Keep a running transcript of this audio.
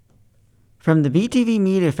From the BTV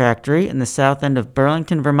Media Factory in the south end of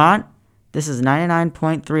Burlington, Vermont, this is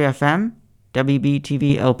 99.3 FM,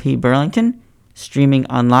 WBTV LP Burlington, streaming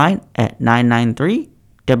online at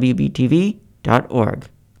 993wbtv.org.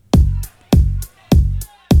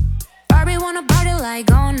 Barbie wanna party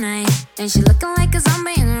like all night, and she looking like a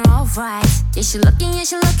zombie in her all right. Yeah, she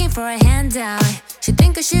looking for a handout. She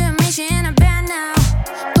think she and me, she in a band now.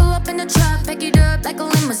 Pull up in the truck, pick it up like a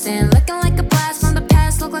limousine, looking like a blast from the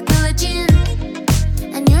past, look like a legend.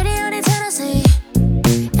 And you're the only Tennessee,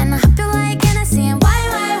 and I hope you like Hennessy. And why,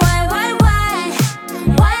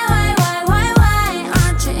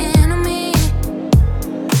 aren't you into me?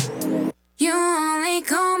 You only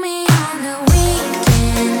call me on the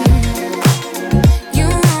weekend. You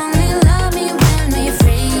only love me when we're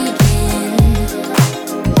freaking.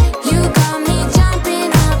 You got me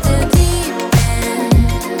jumping off the deep end.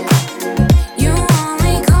 You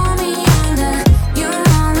only call me on the. You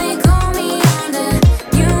only call me on the.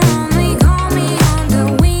 You only call me on the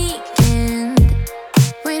weekend.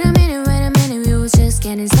 Wait a minute, we was just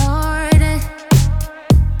getting started.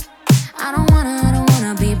 I don't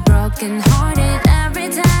wanna be broken hearted every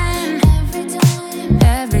time.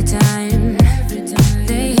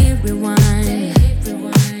 They hit rewind,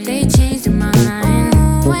 they change their mind.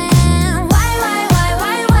 Why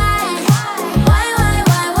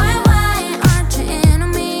aren't you into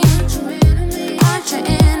me? Aren't you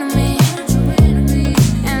into me?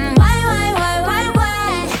 And why aren't you into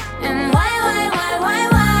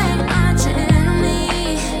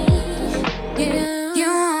me? You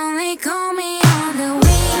only call me on the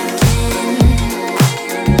weekend.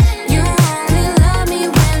 You only love me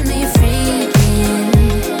when we're freaking.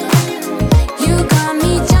 You got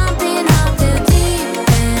me jumping off the deep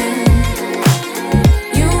end.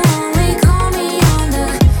 You only call me on the.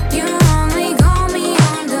 You only call me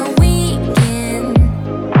on the weekend.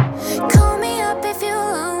 Call me up if you're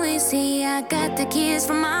lonely. See, I got the keys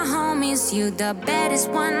from my homies. You the baddest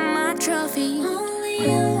one, my trophy. Only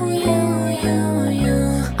you.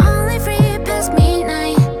 Only free past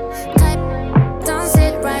midnight. Type, don't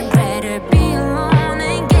sit right, better be alone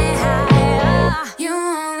and get high. You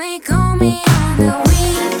only call me on the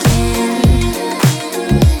weekend.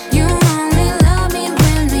 You only love me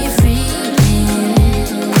when we're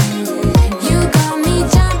freaking. You got me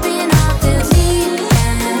jumping off the deep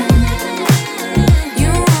end.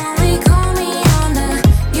 You only call me on the.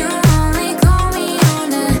 You only call me on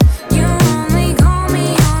the. You only call me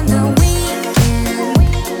on the weekend.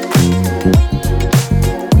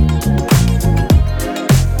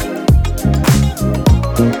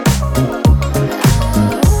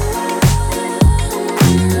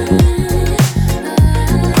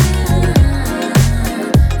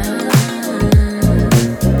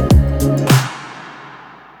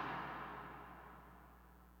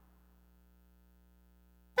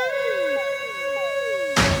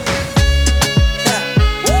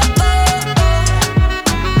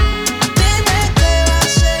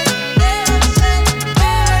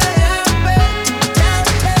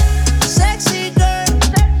 Sexy girl,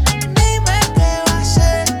 dime qué va a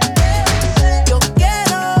hacer. Yo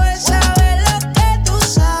quiero saber lo que tú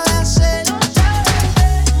sabes hacer.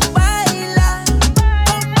 Baila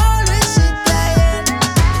como lo hiciste ayer.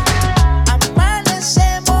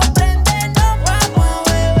 Amanecemos, prendenos, vamos a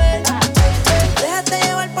beber. Déjate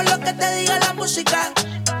llevar por lo que te diga la música.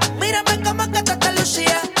 Mírame como que tú te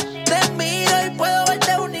lucías. Te miro y puedo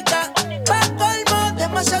verte única. Pa' colmo,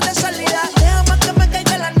 demasiado de salida. Déjame que me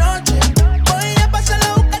caiga la noche. Voy a pasar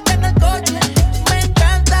a buscarte en el coche. Me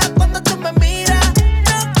encanta cuando tú me miras.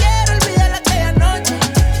 No quiero olvidar aquella noche.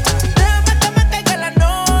 Déjame que me caiga la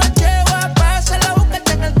noche. Voy a pasar a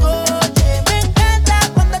buscarte en el coche. Me encanta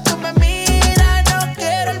cuando tú me miras. No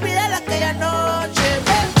quiero olvidar aquella noche.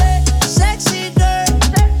 Bebé, sexy girl,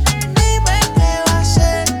 dime qué va a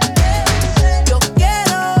hacer. Yo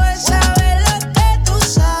quiero saber lo que tú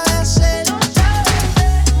sabes hacer.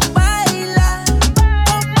 Baila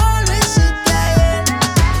como lo hiciste ayer.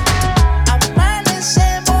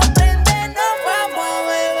 Amanecemos, prendenos, vamos a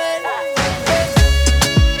beber.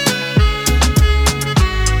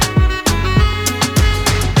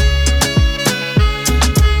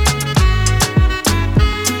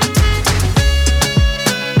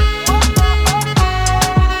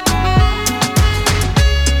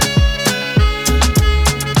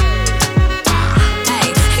 Hey,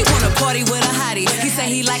 he wanna party with a hottie. He say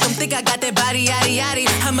he like him, think I got that body, yaddy, yaddy.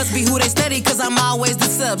 I must be who they study, cause I'm always the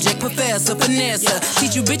subject. Professor, finesse.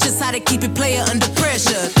 Teach you bitches how to keep it player under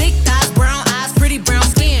pressure. Thick thighs, brown eyes, pretty brown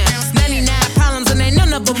skin. 99 problems and ain't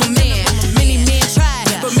none of them a man. Many men tried,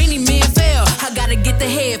 but many men fail. I gotta get the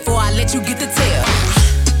head before I let you get the tail.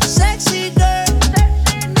 Sexy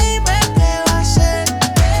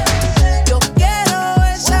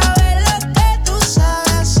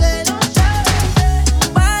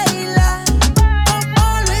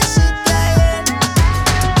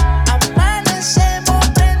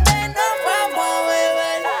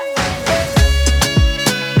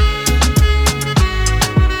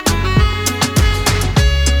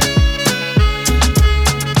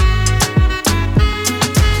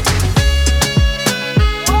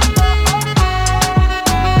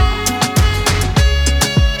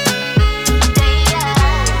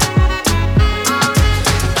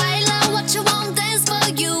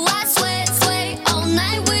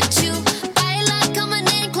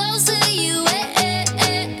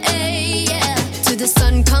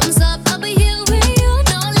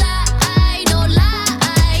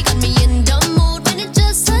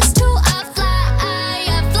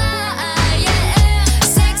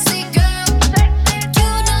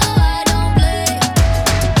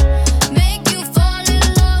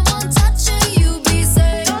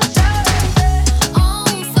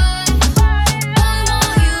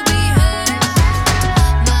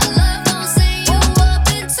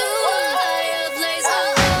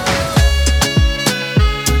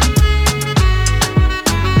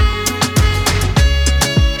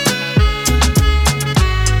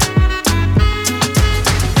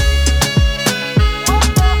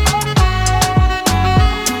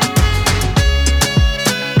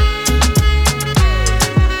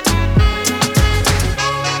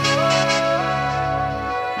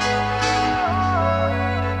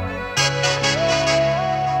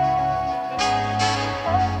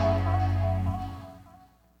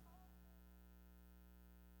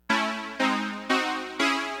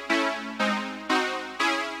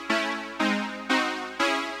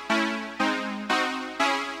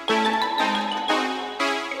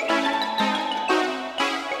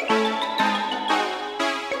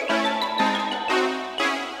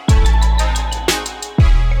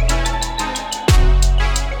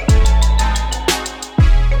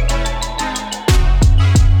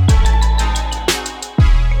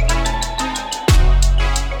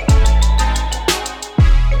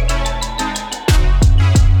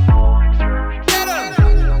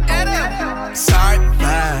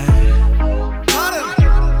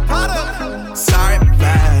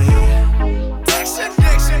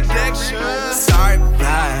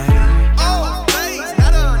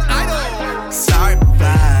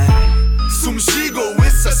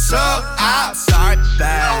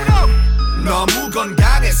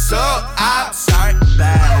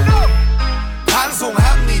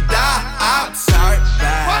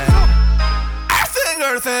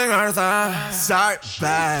sorry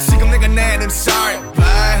babe 지금 내가 내는 sorry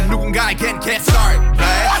babe 누군가에겐 get sorry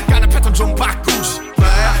babe 가는 패턴 좀 바꾸지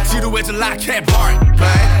babe 지루해져 like 해버린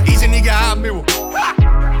babe 이제 네가 안 미워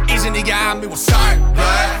이제 네가 안 미워 sorry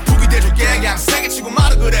babe 푹이 돼줄게 그냥 세게 치고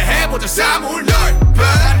말아 그래 해보자 사물 널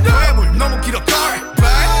babe 너의 물 너무 길어 girl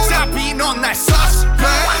babe 사비 넌 날 썼어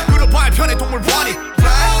babe 물어봐야 편해 동물 원이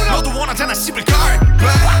babe 너도 원하잖아 씹을 girl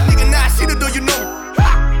babe 네가 날 싫어 do you know it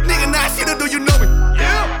네가 날 싫어 do you know it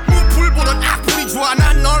무풀보단 악플이 좋아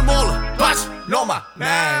난 널 몰라 But you know my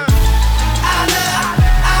name I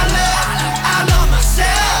love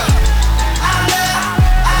myself I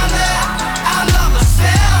love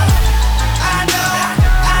myself I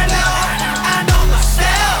know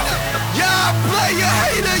myself Yeah, player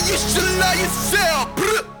hater, you should love yourself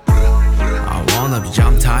I wanna be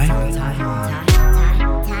jump time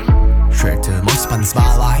Trick to most fun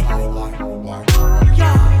spotlight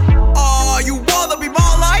Oh, you wanna be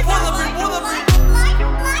more like wanna be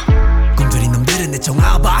곰돌이 놈들은 내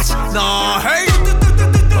종아바지 너 hey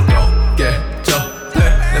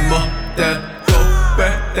내 멋대로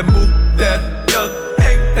내 무대여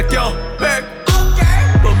내 껴백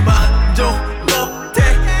뭐 만족 못해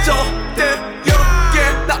저대여게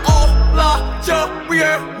나 올라저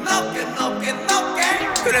위에 높게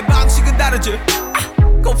그래 방식은 다르지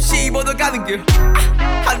곱씹 얻어가는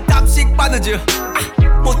길한 땀씩 빠르지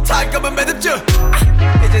못할 거면 매듭져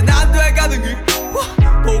이제 난 돼가는 길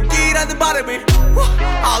포기라는 바람이 I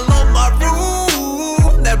love my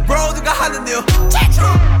room 내 브로드가 하는 일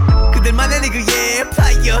그들만의 리그의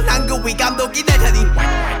플레이어 한국위 감독이 될 테니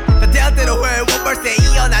나 대로 해 원벌스에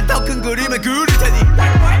이어 난 더 큰 그림을 그릴 테니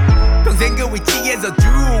평생 그 위치에서 쭉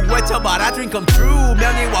외쳐봐라 dream come true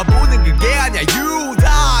명예와 보는 그게 아니야 you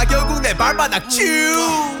다 결국 내 발바닥 쭉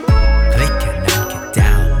Click and knock it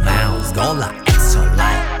down mouse 놀라 extra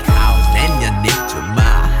like house 내년 입주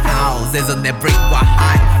my house에서 내 brick과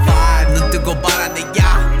high five 눈 뜨고 봐라 내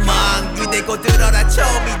야망 기대고 들어라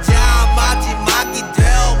처음이자 마지막이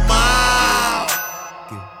될마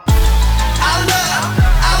I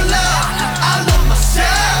love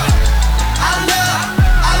myself I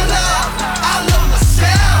love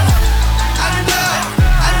myself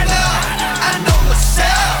I know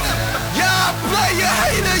myself Yeah, player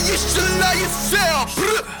hater, you should love yourself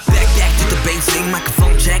Back to the basic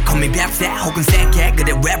microphone check call me 벽새 혹은 새개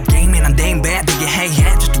그래 랩 게임엔 안 된 bad 되게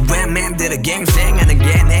해이해 just a rap man 들어 갱생하는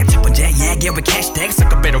게 내 첫 번째 얘기 왜 캐시태그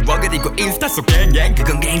섞어 배로 러그리고 인스타 속 갱갱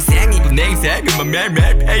그건 내 인생이고 내 인생은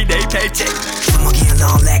매일매일 payday paycheck 주먹이야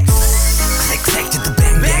롤렉스 click to the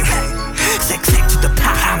bang bang click to the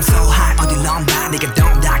pop I'm so hot 어디 런다 네가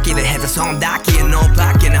똥 닦기를 해서 손 닦기에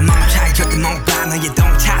노밖에 난 멍차이 절대 못봐 너의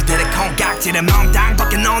동차들의 콩깍지를 멍당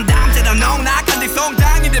벗겨 놓은 담대로 농락한 네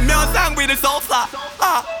송장이 되면 상 위를 쏟아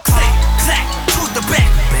click to the bang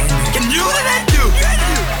Can you and you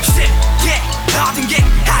shit yeah 모든 게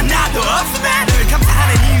하나도 없으면 늘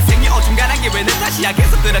감사하는 인생이 어중간한 게 왜 내 탓이야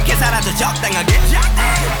계속 그렇게 살아도 적당하게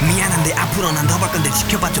미안한데 앞으로 난 더 볼 건데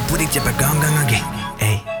지켜봐줘 부디 제발 건강하게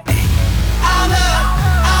에이 I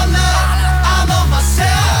love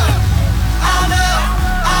myself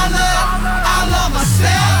I love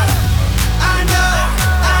myself I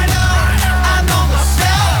know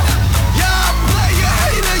myself Yeah, player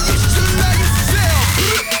hater, you should love yourself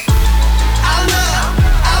I love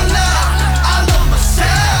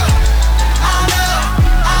myself I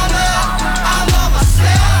love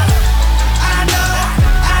myself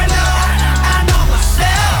I know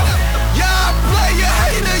myself Yeah, player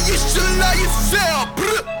hater, you should love yourself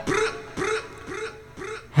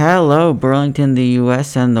Hello, Burlington, the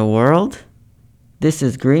US, and the world. This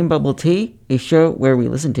is Green Bubble Tea, a show where we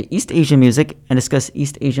listen to East Asian music and discuss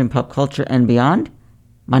East Asian pop culture and beyond.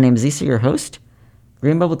 My name is Issa, your host.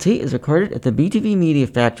 Green Bubble Tea is recorded at the BTV Media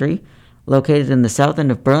Factory, located in the south end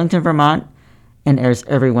of Burlington, Vermont, and airs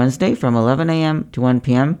every Wednesday from 11 a.m. to 1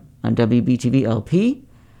 p.m. on WBTV LP.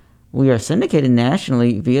 We are syndicated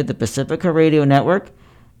nationally via the Pacifica Radio Network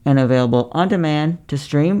and available on demand to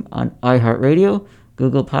stream on iHeartRadio,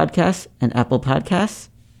 Google Podcasts, and Apple Podcasts.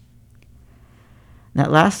 That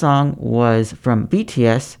last song was from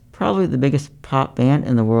BTS, probably the biggest pop band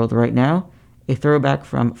in the world right now, a throwback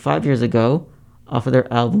from 5 years ago off of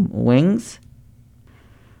their album Wings.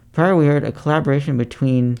 Prior, we heard a collaboration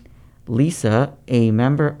between Lisa, a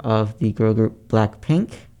member of the girl group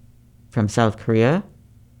Blackpink from South Korea,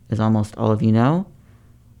 as almost all of you know,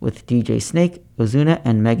 with DJ Snake, Ozuna,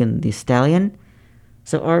 and Megan Thee Stallion.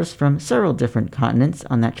 So artists from several different continents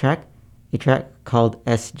on that track, a track called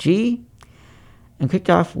SG, and kicked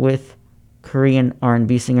off with Korean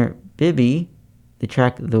R&B singer Bibi, the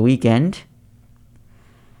track The Weekend.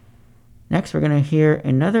 Next, we're going to hear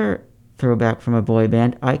another throwback from a boy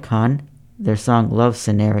band, iKON, their song Love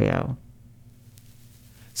Scenario.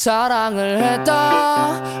 사랑을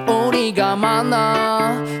했다 우리가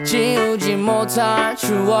만나 지우지 못할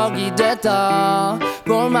추억이 됐다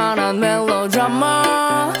볼만한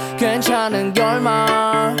멜로드라마 괜찮은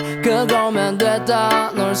결말 그거면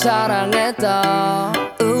됐다 널 사랑했다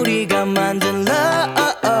우리가 만든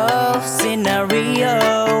love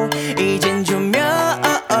scenario 이젠 조명이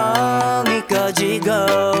꺼지고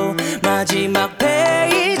마지막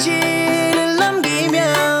페이지를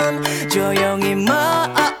넘기면 조용히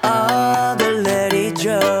막을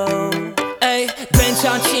내리죠 에이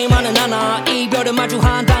괜찮지만은 않아 이별을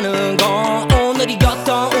마주한다는 건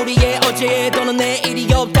오늘이었던 우리의 어제 또는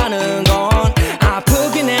내일이 없다는 건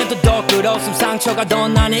아프긴 해도 더 끌었음 상처가 더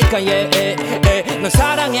나니까 널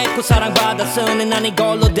사랑했고 사랑받았으니 난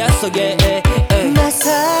이걸로 됐어 나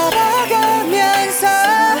살아가면서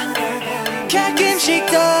가끔씩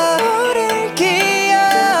떠오를 기억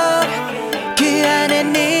그 안에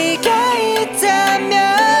네가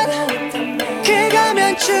있다면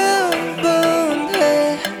그거면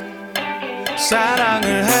충분해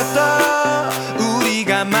사랑을 했다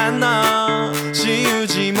우리가 만나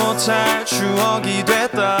지우지 못할 추억이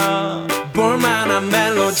됐다 볼만한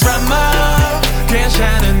멜로드라마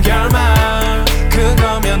괜찮은 결말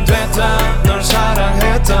그거면 됐다 널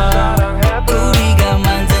사랑했다 우리가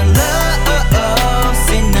만든 love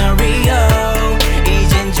scenario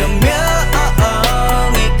이젠 조명이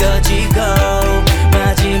꺼지고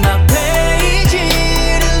마지막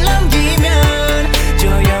페이지를 넘기면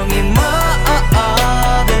조용히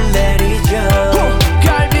막을 내리죠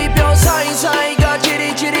갈비뼈 사이사이가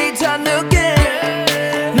지릿지릿한 느낌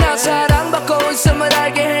나 사랑받고 있음을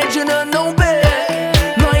알게 해주는 노래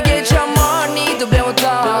너에게 참 많이도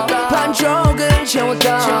배웠다 반쪽은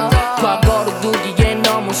채웠다 과거로 두기엔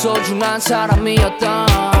너무 소중한 사람이었다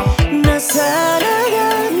나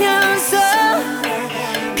살아가면서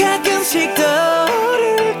가끔씩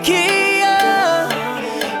떠오를 기억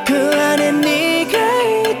그 안에 네가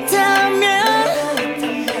있다면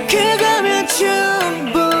그거면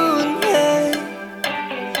충분해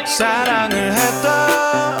사랑을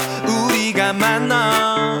했다 우리가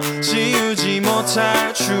만나 지우지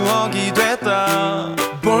못할 추억이 됐다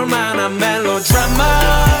볼만한 멜로드라마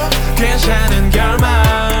괜찮은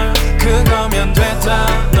결말 그거면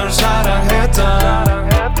됐다 널 사랑했다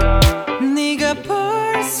네가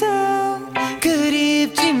벌써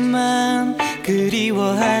그립지만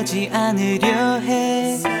그리워하지 않으려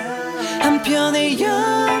해 한편의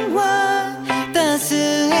영화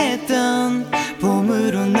따스했던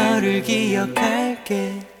봄으로 너를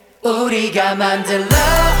기억할게 우리가 만든 love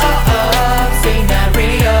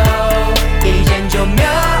scenario 이젠 조명이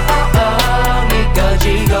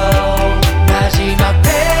꺼지고 마지막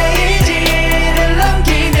페이지를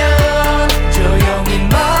넘기면 조용히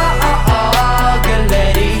막을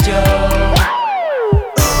내리죠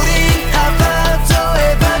우린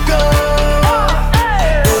아파트에 받고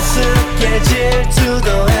우습게 질투도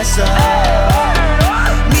했어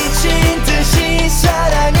미친 듯이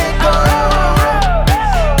사랑했고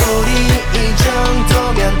우리 이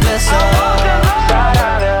정도면 됐어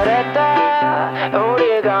사랑을 했다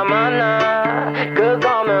우리가 만나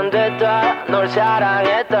그거면 됐다 널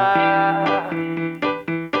사랑했다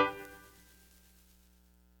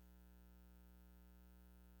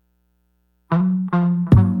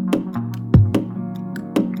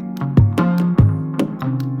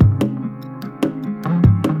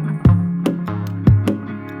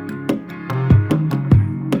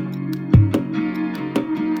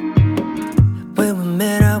When we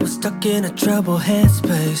met I was stuck in a troubled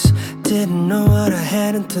headspace Didn't know what I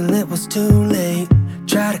had until it was too late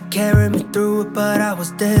Tried to carry me through it but I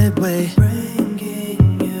was dead weight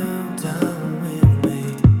Bringing you down with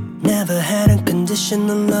me Never had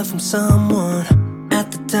unconditional love from someone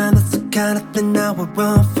At the time that's the kind of thing I would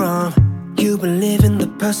run from You believe in the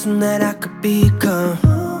person that I could become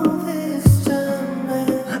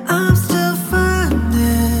I'm still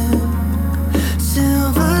finding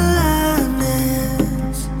silver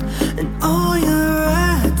linings in all your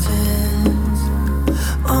writings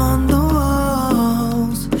on the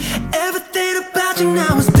walls. Everything about you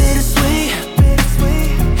now is bittersweet.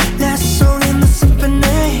 Last song in the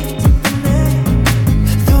symphony.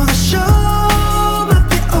 Though the show might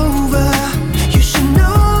be over, you should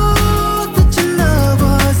know that your love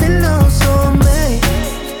wasn't lost on me.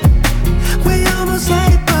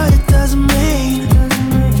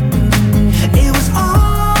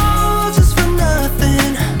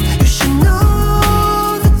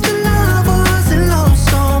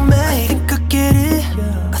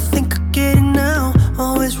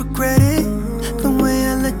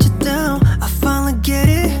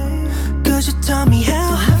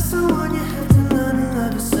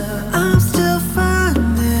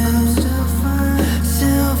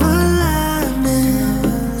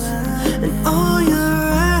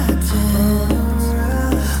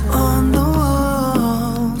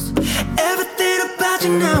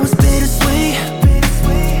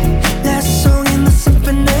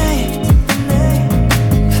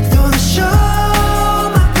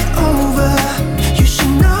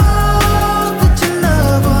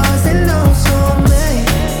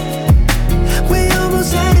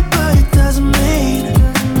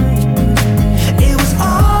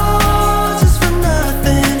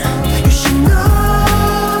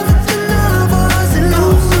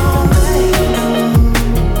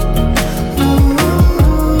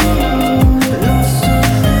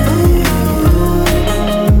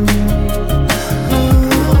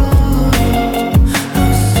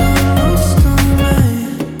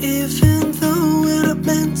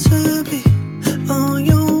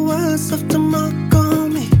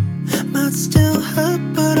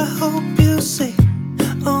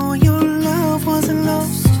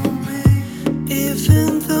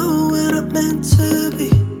 to be.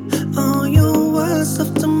 All your words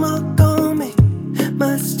left a mark on me.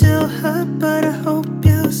 Might still hurt, but I hope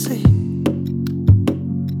you see.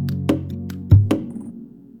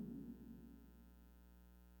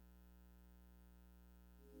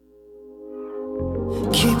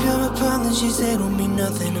 Keep your apologies, they don't mean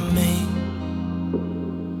nothing to me.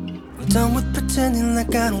 I'm done with pretending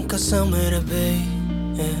like I don't got somewhere to be.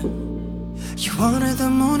 Yeah. You wanted the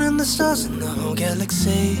moon and the stars and the whole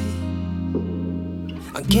galaxy.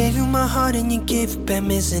 I gave you my heart and you gave it back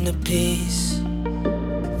missing a piece.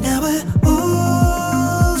 Now we're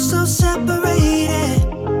all so separated,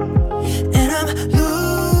 and I'm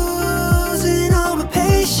losing all my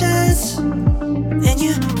patience. And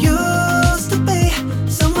you used to be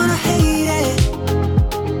someone I hated.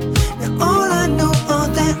 Now all I know, all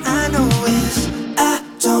that I know is I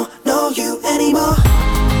don't know you anymore.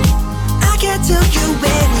 I can't tell you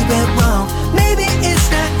where we went wrong. Maybe it's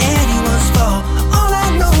not anyone's fault. All I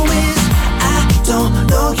know is I don't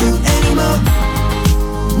know you anymore.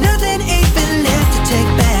 Nothing even left to take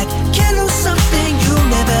back. Can't lose something you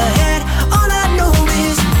never had. All I know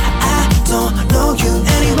is I don't know you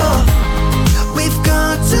anymore. We've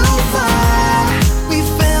gone too far. We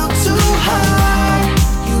fell too hard.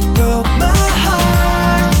 You broke my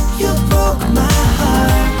heart. You broke my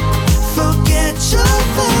heart. Forget your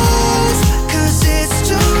past, 'cause it's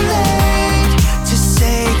too late to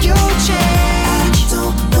say you'll change. I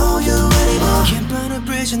don't know you anymore. Can't burn a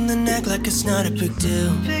bridge and then act like it's not a big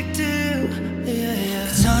deal. Big deal, yeah,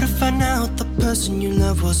 yeah. It's hard to find out the person you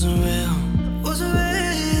love wasn't real. Wasn't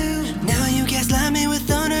real. Now you gaslight me with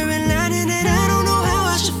honor and lying, and I don't know how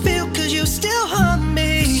I should feel, 'cause you still haunt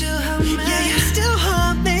me. Yeah, you still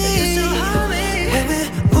haunt me. When we're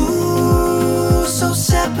ooh so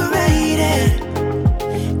separated,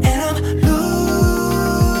 and I'm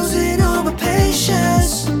losing all my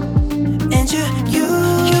patience. And you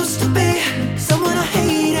used to be someone I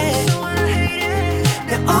hated.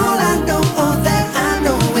 Now all I know, all that I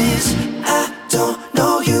know is I don't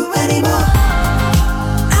know you anymore.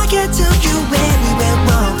 I can't tell you where we went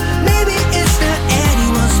wrong. Maybe it's not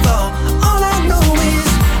anyone's fault. All I know is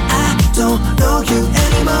I don't know you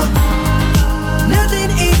anymore.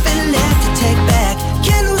 Nothing even left to take back.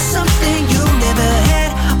 Can't lose something you never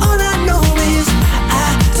had. All I know is I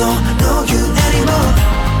don't know you anymore.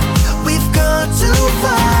 We've gone too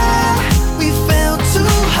far. We fell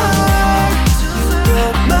too hard. You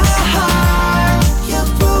broke my heart. You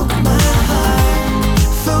broke my heart.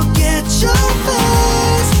 Forget your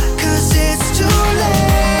past, 'cause it's too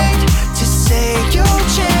late to say you'll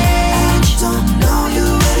change. I don't know you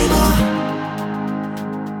anymore.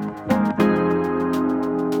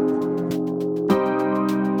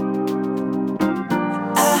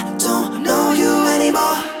 I don't know you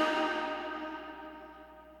anymore.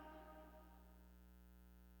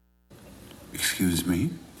 Excuse me,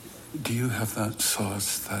 do you have that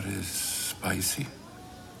sauce that is spicy?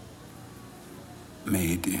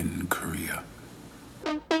 Made in Korea.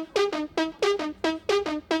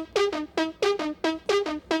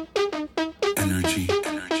 Energy,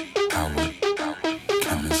 power,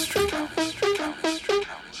 chemistry.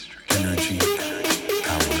 Energy,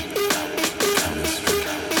 power, chemistry.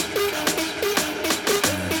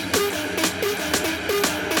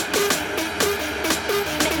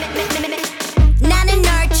 나는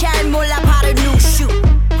널 잘 몰라 바로 누슈.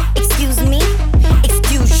 Excuse me,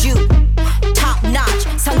 excuse you. Top notch,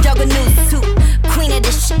 성적은 우수. Queen of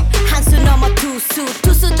the shit, 한 수 넘어 투수.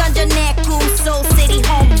 투수 던져 내 꿈, Soul City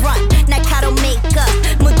home run. 날카로운 makeup,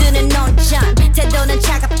 무드는 논전. 태도는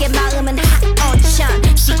차갑게 마음은 hot on 천.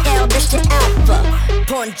 She L, this shit alpha.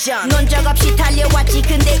 본전, 논적 없이 달려왔지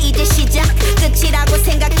근데 이제 시작. 끝이라고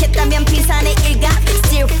생각했다면 빈산의 일각.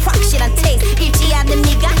 Still 확실한 taste, 잃지 않는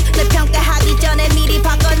미각. 널 평가하기 전에 미리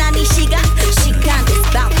바꿔난 이 시간. 시간 is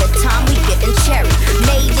about the time we getting cherry.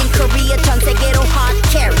 Made in Korea, 전 세계로 hard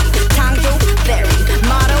carry. 당도 berry,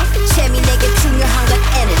 motto 재미 내게 중요한 건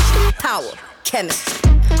energy, power, chemistry.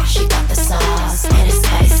 She got the sauce and it's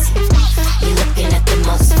spicy. You looking at the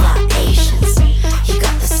most fly Asians. You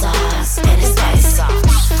got the sauce and it's spicy.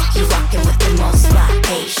 You rocking with the most fly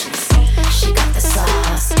Asians. She got the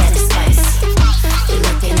sauce and it's spicy. You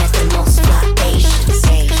looking at the most fly Asians.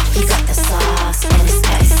 You got the sauce and it's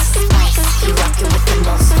spicy. You rocking with the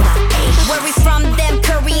most fly Asians. Where we from, them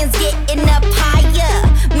Koreans getting up higher,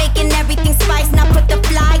 making everything spice. Now put the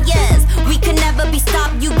flyers. We can never be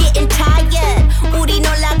stopped. You getting tired. 우리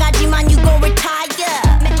놀라가지만 you gon' retire.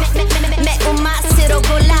 매운 맛으로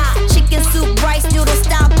골라. Chicken soup, rice noodle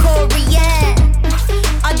style Korean.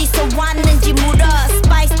 어디서 왔는지 물어.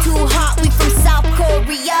 Spice too hot, we from South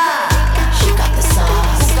Korea. She got the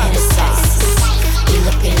sauce and it's spicy.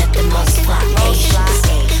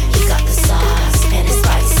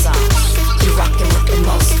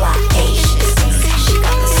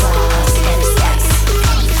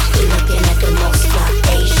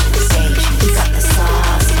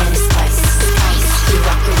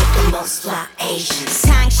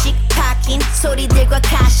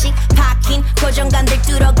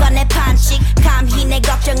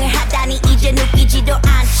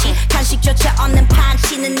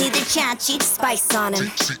 괜찮지 spice on him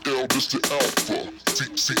TCL this the alpha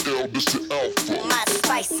TCL this the alpha my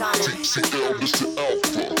spice on him TCL this the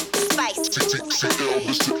alpha spice TCL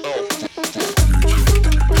this the alpha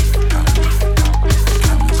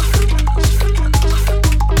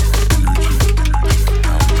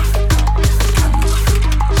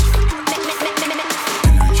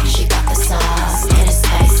she got the sauce and it's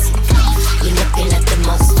spicy you looking at the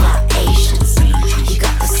most fly Asians you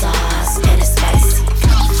got the sauce and it's spicy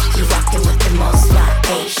you rocking with the most fly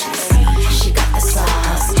Asians she got the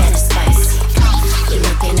sauce and it's spicy you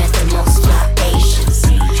looking at the most fly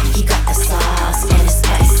Asians you got the sauce and it's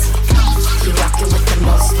spicy you rocking with the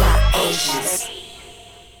most fly Asians.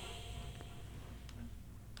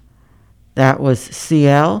 That was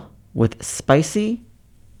CL with Spicy.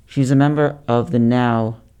 She's a member of the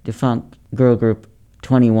now defunct girl group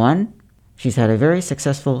 21. She's had a very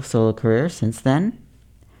successful solo career since then.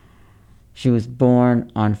 She was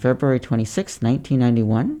born on February 26,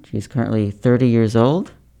 1991. She's currently 30 years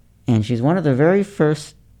old. And she's one of the very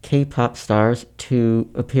first K-pop stars to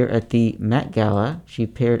appear at the Met Gala. She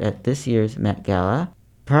appeared at this year's Met Gala.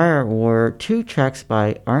 Prior were 2 tracks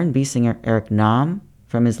by R&B singer Eric Nam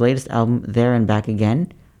from his latest album, There and Back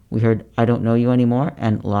Again. We heard I Don't Know You Anymore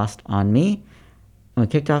and Lost on Me. And we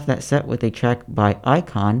kicked off that set with a track by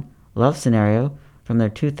iKON, Love Scenario, from their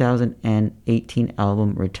 2018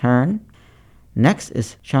 album Return. Next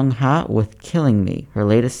is Chung Ha with Killing Me, her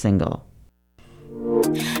latest single.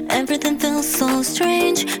 Everything feels so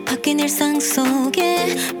strange 바뀐 일상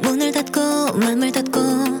속에 문을 닫고 맘을 닫고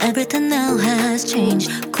Everything now has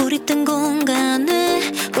changed 고립된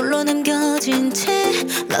공간에 홀로 남겨진 채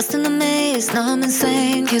Lost in the maze Now I'm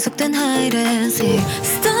insane 계속된 hide and seek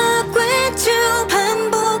Stuck with you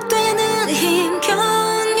반복되는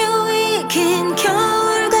힘겨운 유익 긴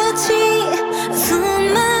겨울같이 숨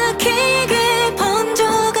막히게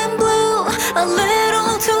번져간 blue A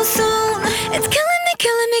little too soon It's killing me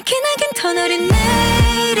기나긴 터널이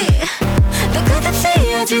내리 또 끝없이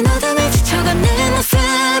이어진 어둠에 지쳐간 내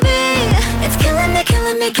모습이 It's killing me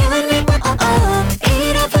oh, oh.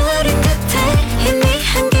 잃어버린 듯해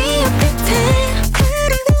희미한 기억 끝에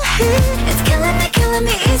It's killing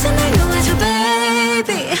me 이제 날 놓아줘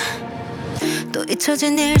baby 또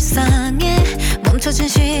잊혀진 일상에 멈춰진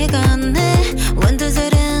시간에 When does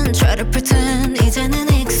it end? Try to pretend 이제는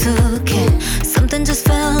익숙해 Something just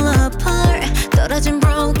fell apart 떨어진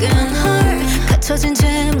broken heart 갇혀진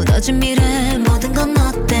채 무너진 미래 모든 건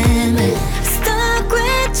너 때문에 Stuck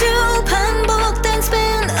with you 반복된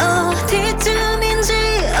spin 어디쯤인지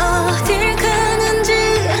어딜 가는지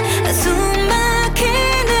숨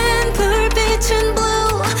막히는 불빛은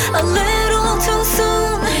blue A little too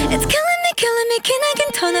soon It's killing me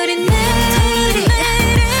기나긴 터널이 내리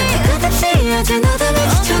끝없이 이어진 어둠에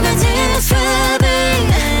지쳐간 네 모습이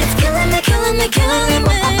It's killing me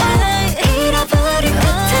잃어버린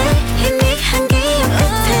끝에 희미한 기억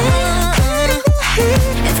끝에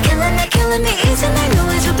It's killing me 이제 날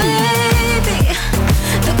놓아줘 baby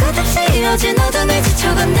또 끝없이 이어진 어둠에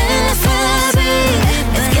지쳐간 내 모습이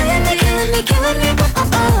It's killing me oh,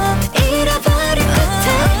 oh. 잃어버린 끝에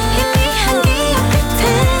희미한 기억 끝에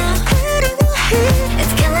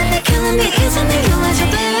It's killing me 이제 날 놓아줘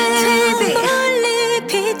baby 멀리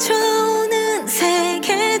비춰오는 새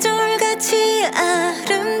계절같이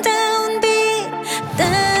아름다운 빛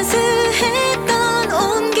따스했던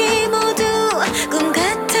온기 모두 꿈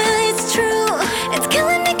같아 It's true It's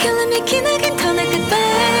killing me 기나긴 터널 끝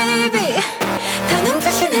baby 더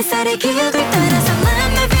눈부신 햇살의 기억을 따라서 let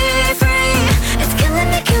me be free It's killing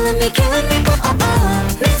me oh, oh.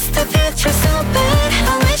 Miss the future so bad I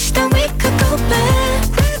wish that we could go back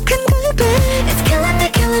We can go back It's killing me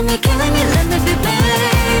let me be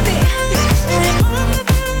baby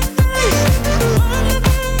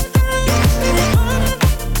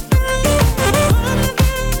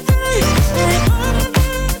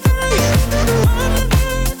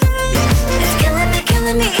It's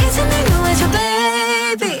killing me 이제 날 놓아줘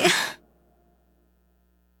baby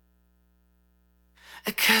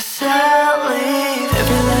Cause I leave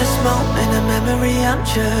every last moment a memory I'm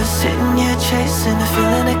just sitting here chasing a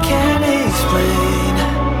feeling I can't explain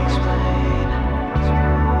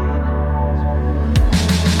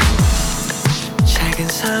작은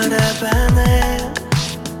서랍 안에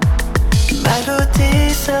말도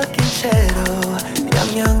뒤섞인 채로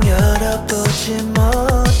영영 열어보지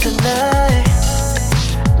못한 날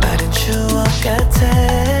마른 추억 같아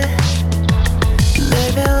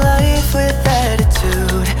Living life with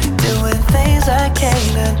attitude Doing things I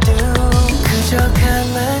cannot do 그저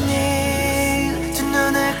가만히 두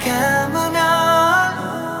눈을 감으면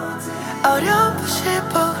어렴풋이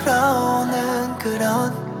불어오는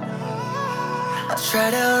그런 Try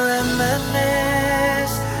to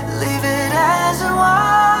reminisce, leave it as it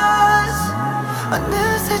was.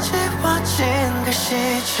 어느새 지워진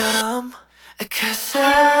글씨처럼. Cause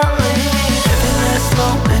I'll leave every last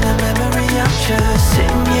moment a memory of just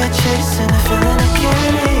sitting here chasing a feeling I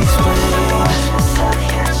can't explain.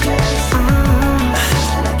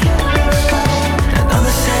 난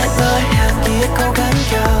어느새 널 향기에 꼭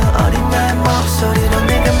안겨 어린 나의 목소리로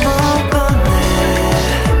내가 묻고네.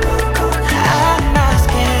 I'm not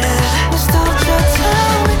scared. Nostalgia,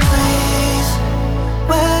 tell me please,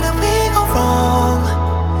 where did we go wrong?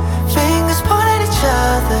 Fingers pointing at each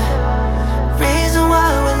other, reason why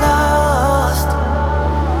we're lost.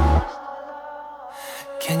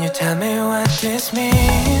 Can you tell me what this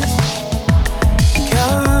means?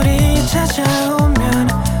 겨울이 찾아오면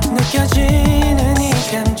느껴지는 이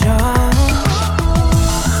감정.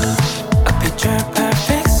 A picture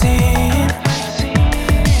perfect scene.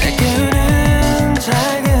 날 깨우는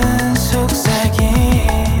작은 속삭임.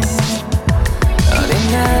 어린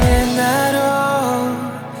날의 나로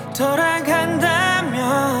돌아간다면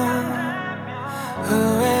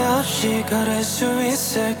후회 없이 걸을 수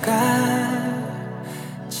있을까?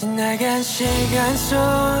 지나간 시간 속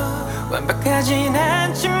완벽하진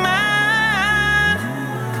않지만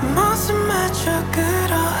그 모습마저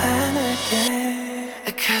끌어안을게.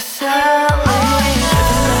 Cause I'll leave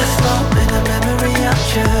every last moment a memory of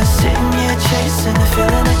just sitting here chasing a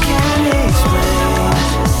feeling I can't explain.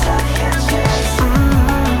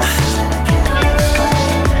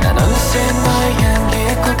 난 어느새 너의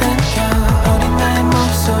향기에 꼭 안겨 어린 나의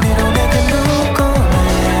목소리로 내게 묻고네.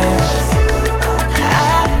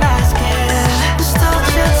 I'm not scared.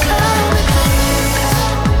 Nostalgia, tell me please,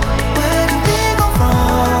 where did we go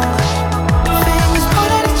wrong? Fingers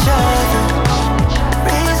pointing at each other,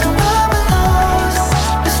 reason why we're lost.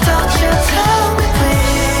 Nostalgia, tell me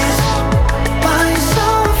please, why you so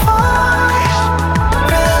far?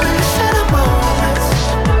 Reminiscing of moments,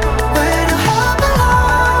 where do I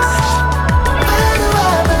belong? Where do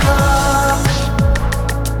I belong?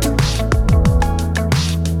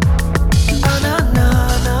 Oh no, no,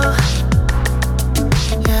 no,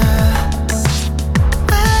 yeah.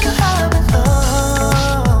 Where do I belong?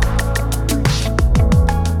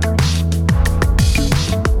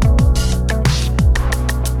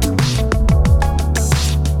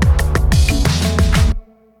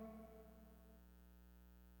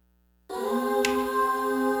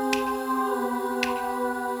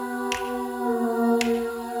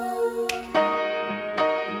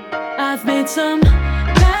 I've made some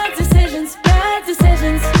bad decisions,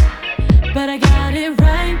 but I got it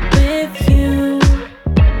right with you.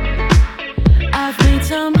 I've made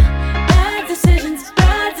some bad decisions,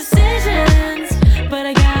 but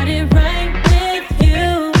I got it right with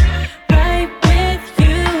you, right with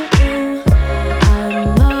you.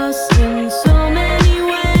 I'm lost in so many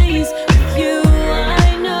ways. With you,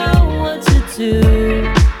 I know what to do.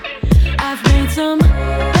 I've made some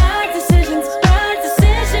bad decisions,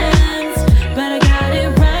 but I got it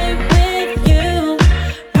right with you,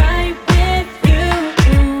 right with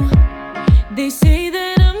you. They say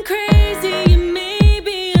that I'm crazy and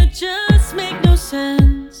maybe I just make no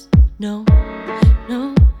sense. No,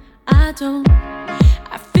 no, I don't.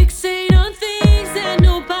 I fixate on things that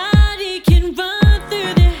nobody can run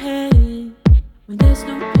through their head when there's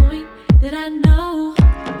no point that I know.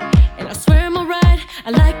 And I swear I'm alright. I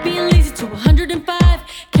like being lazy to 105.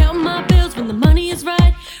 Count my bills when the money is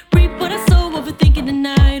right. Reap what I sow, overthinking the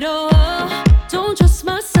night. Oh, don't trust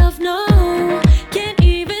myself, no. Can't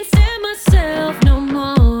even stand myself no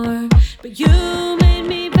more. But you made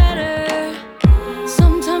me better.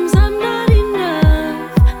 Sometimes I'm not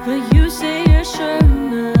enough, but you say you're sure.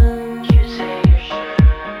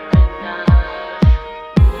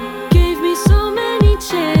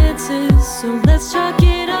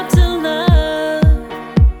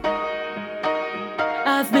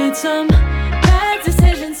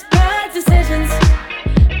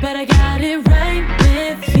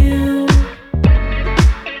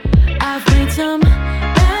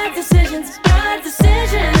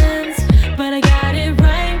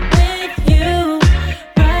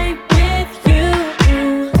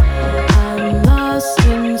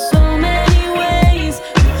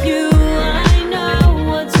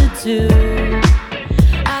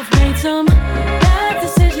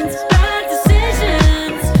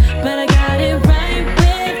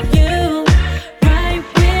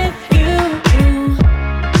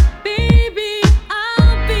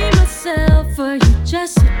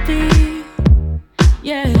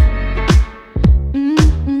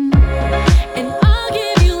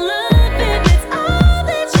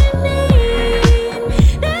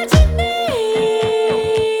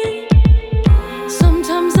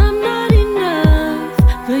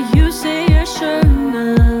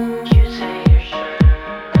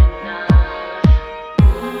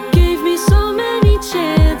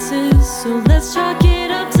 let's chalk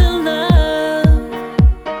it up to love.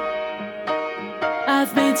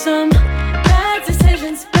 I've made some bad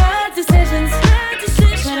decisions, bad decisions, bad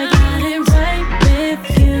decisions, but I got it right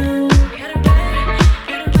with you.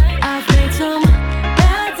 I've made some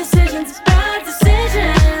bad decisions,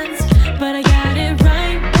 but I got it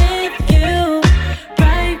right with you,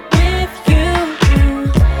 right with you.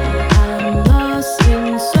 I'm lost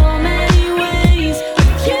in so many ways.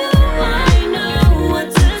 With you, I know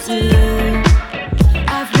what to do.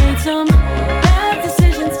 I've made some bad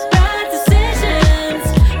decisions,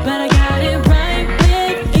 but I got it right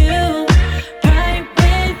with you, right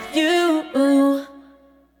with you.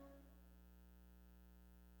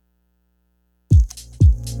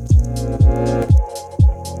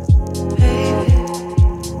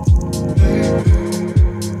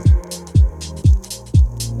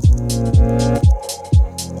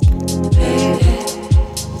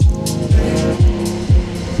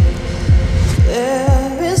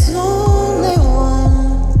 There is only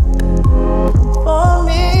one for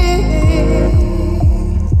me,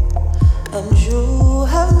 and you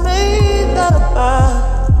have made that a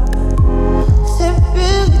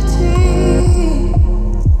possibility.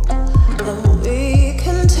 And we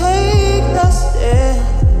can take that step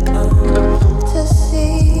to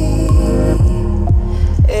see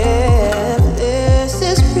if this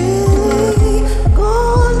is really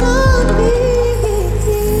gonna be.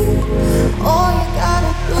 All you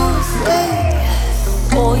gotta do is say yes.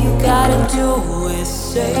 All you gotta do is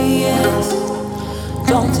say yes.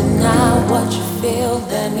 Don't deny what you feel.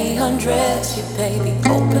 Let me undress you, baby.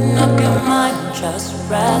 Open up your mind, just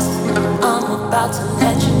rest. I'm about to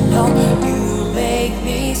let you know you make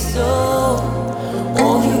me so.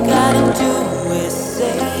 All you gotta do is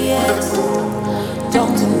say yes.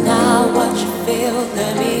 Don't deny what you feel.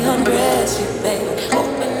 Let me undress you, baby.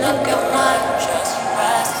 Open up your mind, just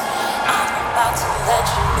rest. I'm about to let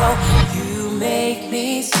you know you make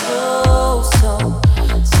me so, so,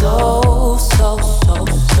 so, so, so,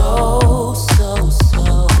 so, so,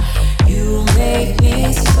 so. You make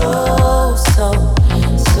me so, so,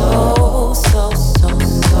 so, so, so,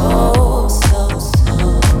 so, so, so.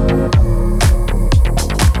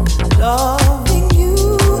 Loving you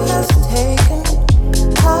has taken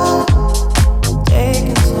time,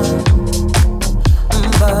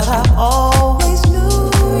 but I always knew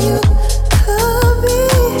you could be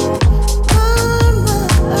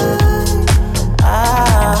mine. I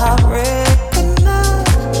recognize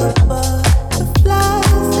the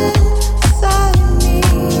butterflies inside me.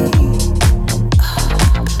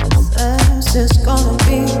 Sense is gonna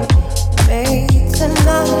be made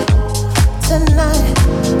tonight.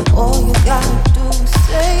 All you gotta do is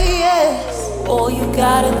say yes. All you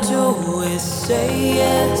gotta do is say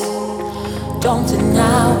yes. Don't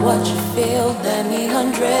deny what you feel. Let me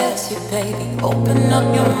undress you, baby. Open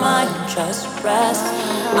up your mind, just rest.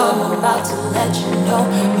 I'm about to let you know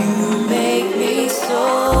you make me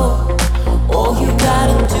so. All you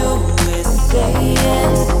gotta do is say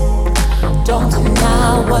yes. Don't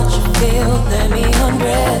deny what you feel. Let me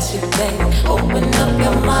undress you, baby. Open up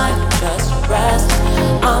your mind, just rest.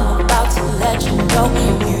 I'm about to let you know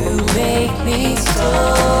you make me so,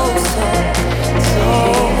 so, so,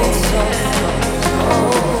 so, so,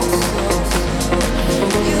 so.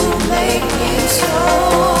 You make me so,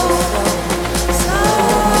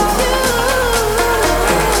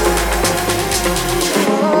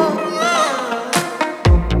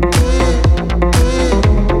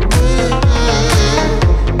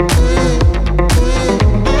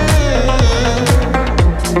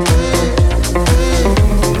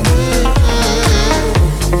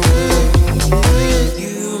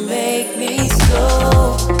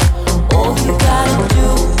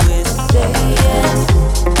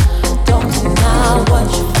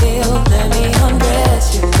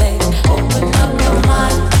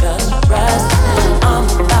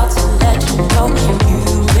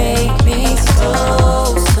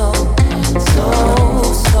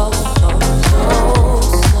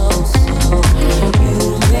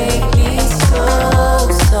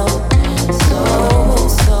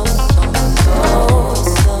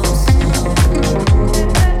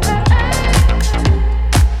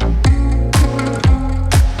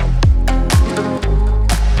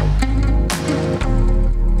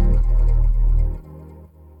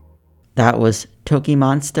 That was Toki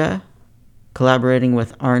Monsta collaborating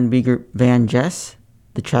with R&B group Van Jess.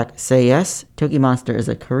 The track Say Yes. Toki Monsta is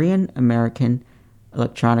a Korean-American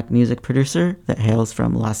electronic music producer that hails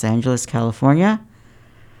from Los Angeles, California.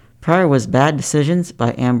 Prior was Bad Decisions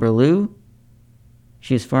by Amber Liu.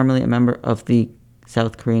 She is formerly a member of the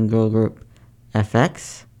South Korean girl group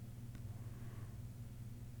FX.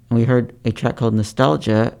 and we heard a track called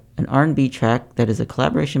Nostalgia, an R&B track that is a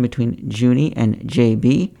collaboration between Junie and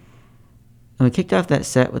JB. And we kicked off that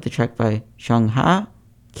set with a track by Shongha,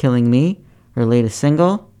 Killing Me, her latest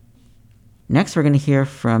single. Next, we're going to hear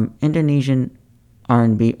from Indonesian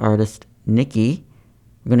R&B artist Nikki.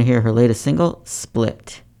 We're going to hear her latest single,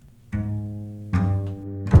 Split.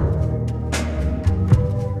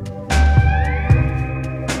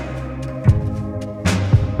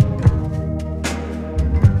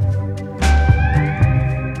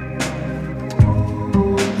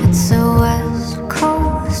 It's a West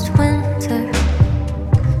Coast winter,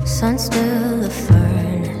 sun's still a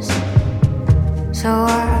furnace, so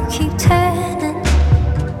I keep tanning,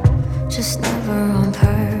 just never on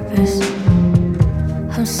purpose.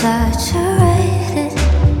 I'm saturated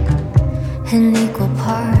in equal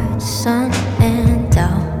parts sun and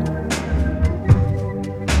doubt,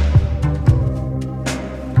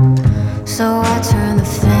 so I turn the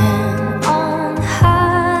fan on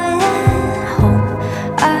high and hope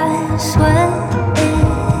I sweat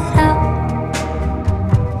it out.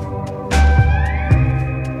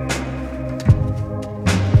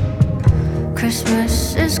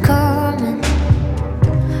 Christmas is coming,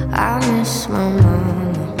 I miss my mama.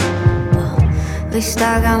 Well, at least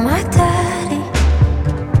I got my daddy,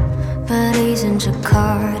 but he's in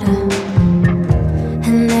Jakarta,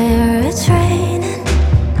 and there it's raining,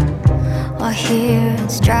 while here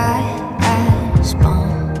it's dry as bone.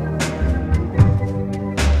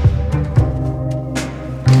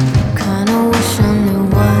 Kinda wish I knew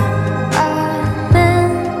what I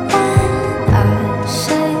meant when I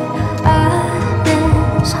say I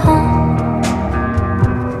miss home.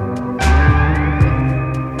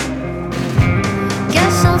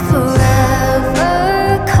 Guess I'm forever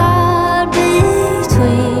caught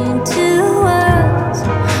between two worlds.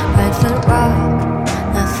 Right foot rock,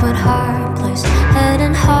 left foot hard place,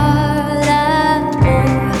 heading hard at war.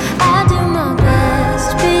 I do my best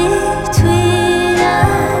between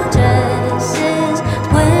addresses,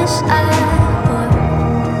 wish I were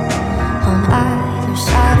on either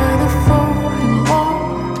side of the foreign wall.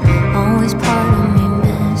 Always part of me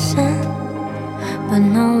missing, but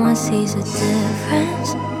no one sees a difference,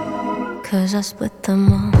 'cause I split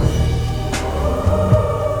them all.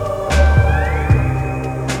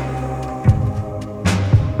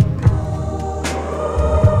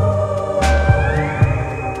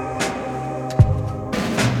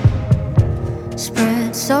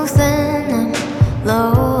 Spread so thin, I'm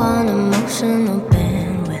low on emotional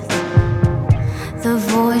bandwidth. The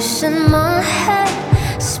voice in my head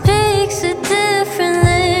speaks a different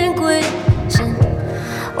language, and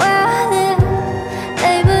where I live,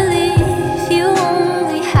 they believe you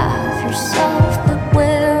only have yourself. But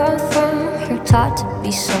where I'm from, you're taught to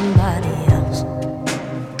be somebody else.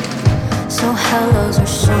 So hellos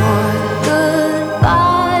are short,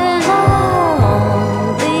 goodbyes are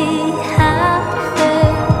only half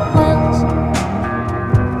farewells.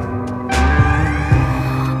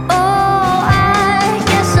 Oh, I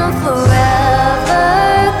guess I'm forever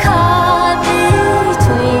caught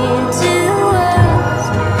between two worlds.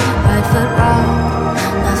 Right foot rock,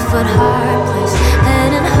 left foot hard place,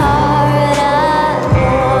 heading hard at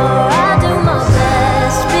war. I do my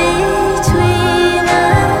best between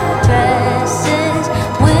addresses,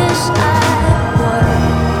 wish I were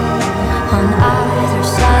on either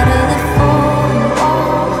side of the foreign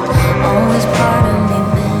wall. Always part of me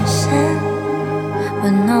missing,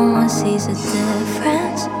 but no one sees a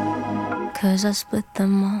difference, 'cause I split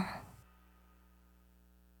them all.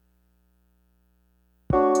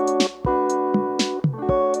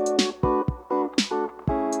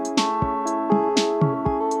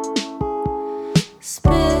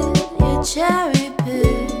 Spit your cherry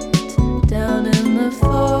picked down in the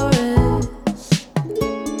forest.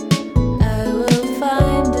 I will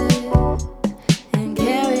find it and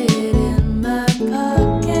carry it in my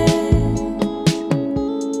pocket.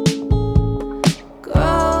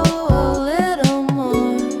 Grow a little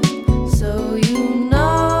more, so you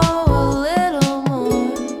know a little more,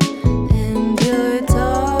 and you're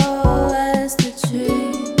tall as the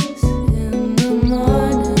trees in the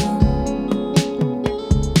morning.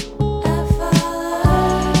 I follow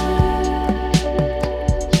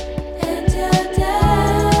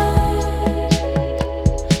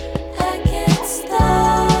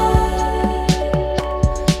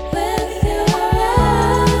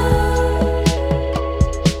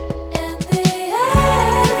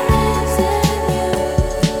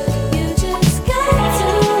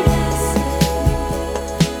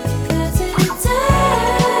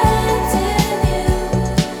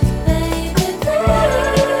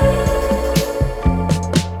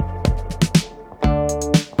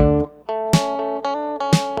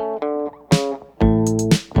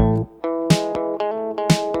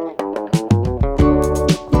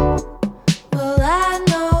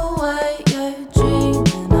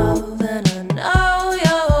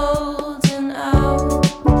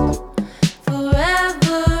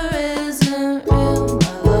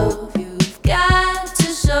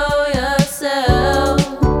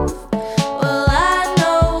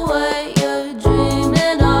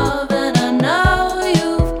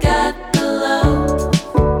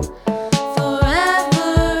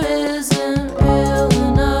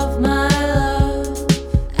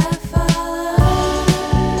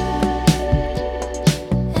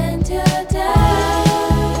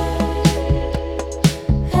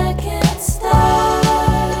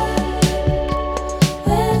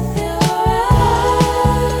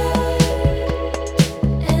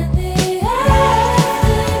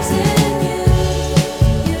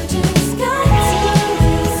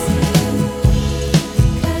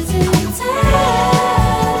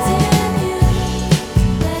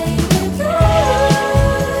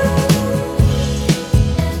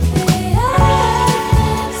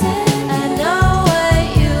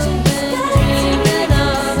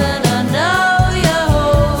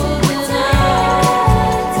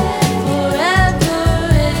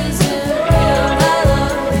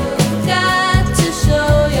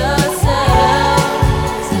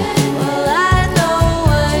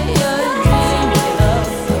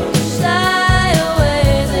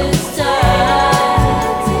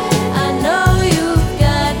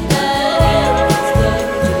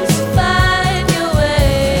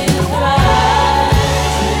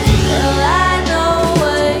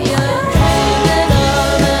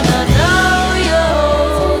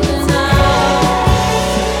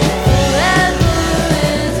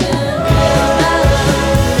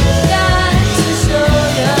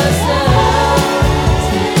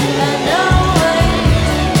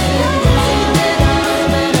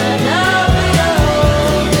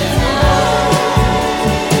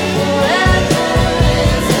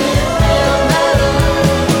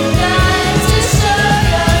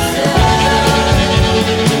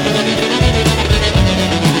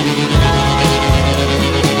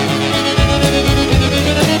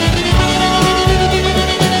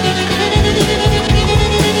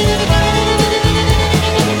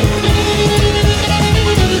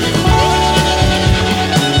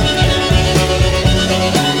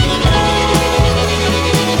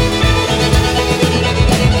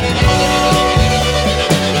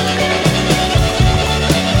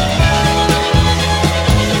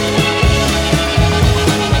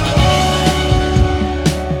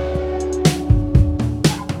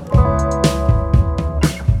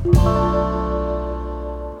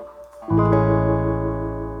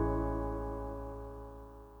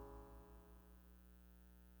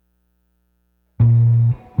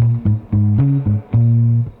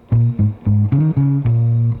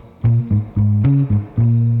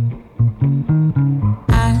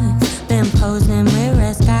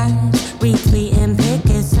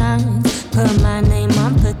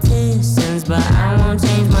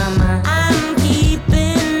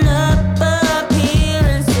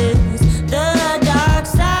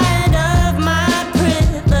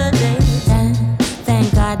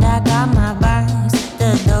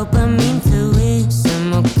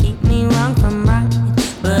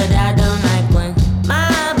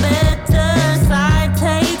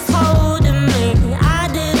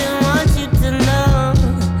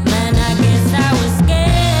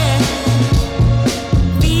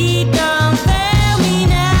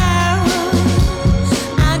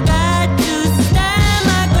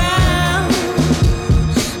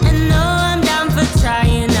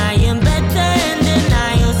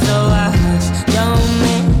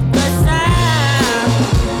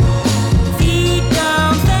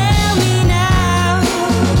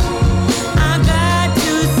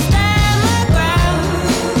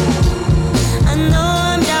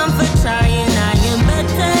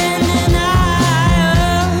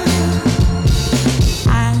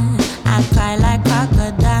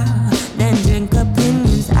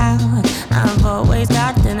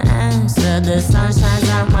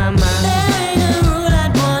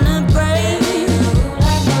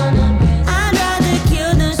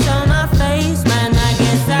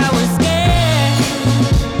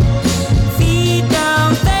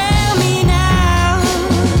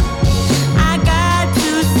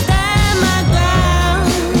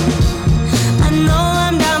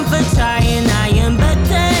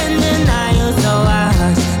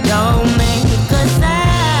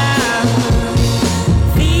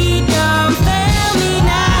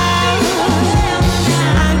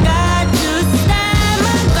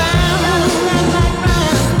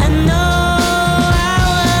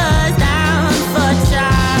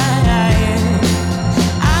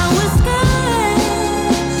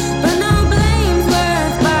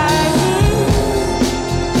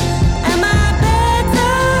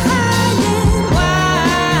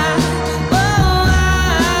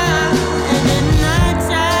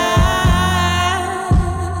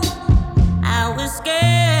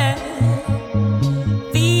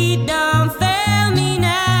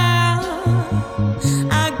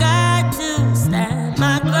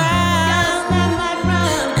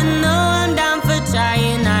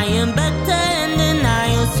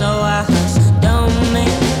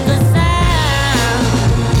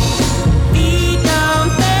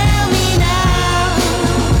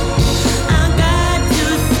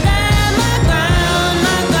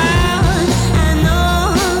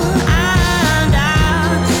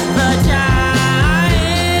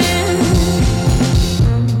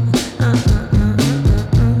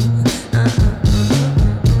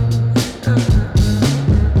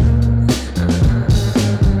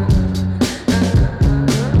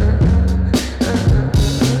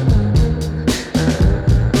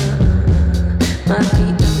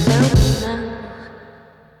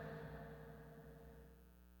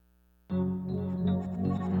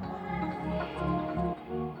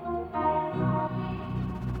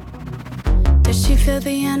Does she feel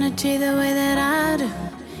the energy the way that I do?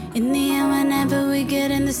 In the end, whenever we get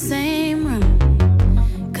in the same room,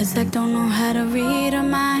 'cause I don't know how to read her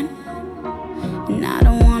mind, and I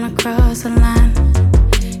don't wanna cross the line.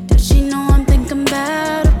 Does she know I'm thinking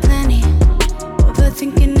about her plenty?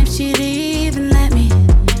 Overthinking if she'd even let me,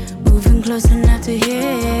 moving close enough to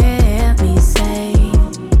hear me say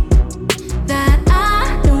that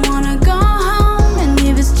I don't wanna go home and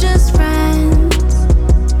leave us just friends.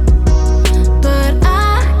 But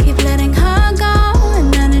I keep letting her go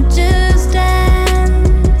and then it just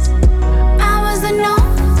ends. I was a no,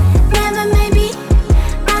 never maybe.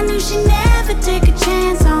 I knew she'd never take a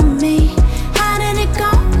chance on me. How did it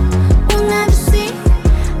go? We'll never see.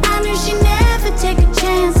 I knew she'd never take a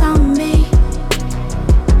chance on me.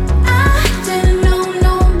 I didn't know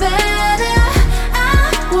no better. I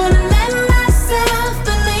wouldn't let myself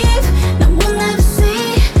believe that we'll never see.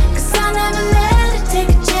 'Cause I never let it take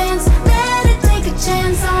a chance. Let it take a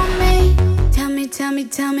chance on me.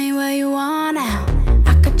 Tell me where you are now.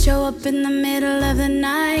 I could show up in the middle of the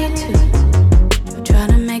night too. We'll try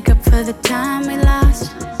to make up for the time we lost.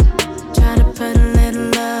 Try to put a little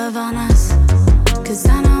love on us. 'Cause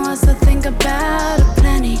I know I still think about it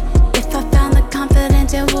plenty. If I found the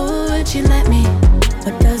confidence, yeah, would you let me?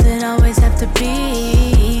 Or does it always have to be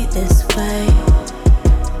this way?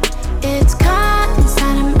 It's caught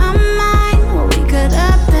inside of my mind what we could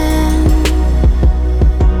have been.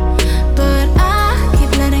 But I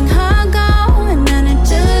keep letting her go and then it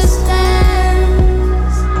just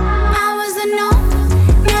ends. I was a no,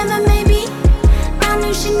 never maybe. I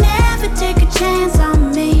knew she'd never take a chance on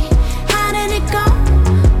me. How did it go?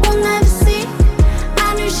 We'll never see. I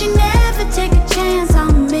knew she'd never take a chance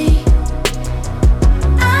on me.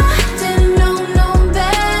 I didn't know no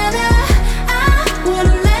better. I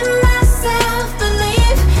wouldn't let myself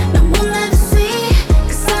believe that we'll never see.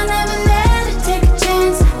 'Cause I never let it take a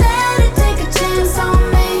chance. Let it take a chance on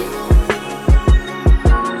me.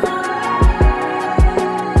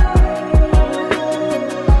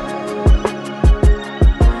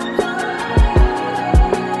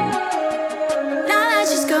 Now that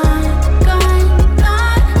she's gone, gone,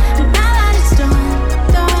 gone. And now that it's done,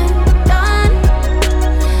 done, done.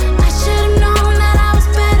 I should've known that I was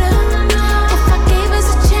better. If I gave us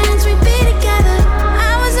a chance, we'd be together.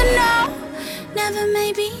 I was a no, never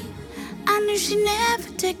maybe. I knew she'd never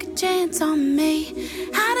take a chance on me.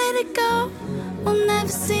 How did it go? We'll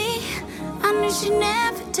never see. I knew she'd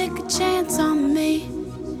never take a chance on me.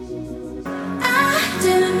 I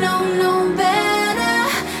didn't know no better.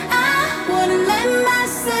 I wouldn't let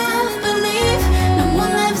myself believe that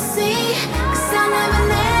we'll never see. 'Cause I never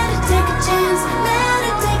let it take a chance. Let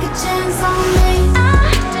it take a chance on me. I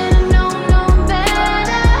didn't know no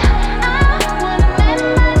better. I wouldn't let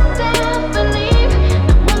myself believe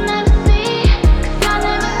that we'll never see. 'Cause I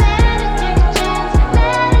never let it take a chance.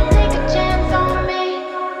 Let it take a chance on me.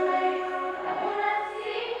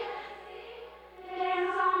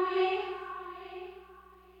 Chance on me.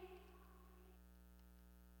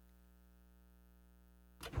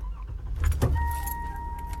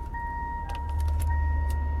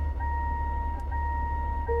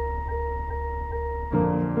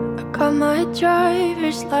 Got my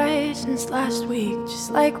driver's license last week, just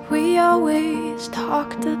like we always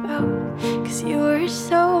talked about. 'Cause you were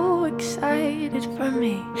so excited for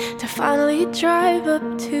me to finally drive up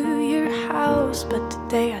to your house. But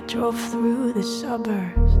today I drove through the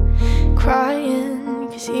suburbs crying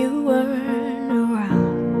 'cause you weren't around.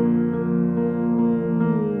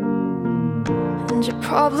 And you're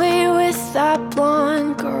probably with that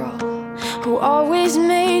blonde girl who always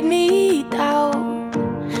made me doubt.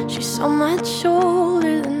 She's so much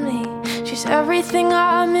older than me. She's everything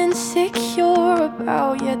I'm insecure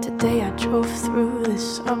about. Yet today I drove through the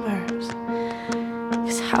suburbs.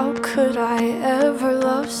 'Cause how could I ever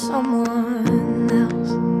love someone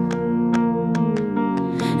else?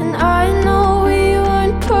 And I know we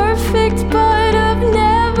weren't perfect, but I've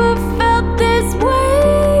never felt this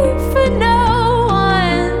way for no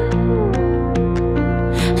one.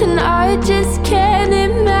 And I just can't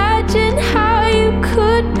imagine how you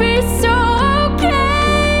could be so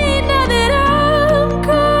okay now that I'm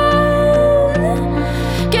gone.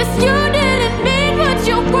 Guess you didn't mean what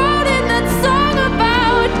you wrote in that song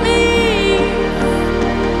about me.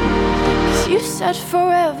 'Cause you said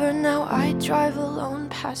forever, now I drive alone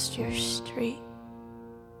past your street.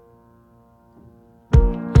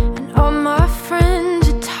 And all my friends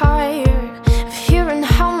are tired of hearing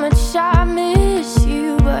how much I miss you.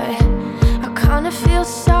 But I kinda feel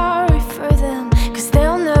sorry for them, 'cause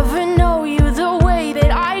they'll never know you the way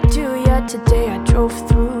that I do. Yet today I drove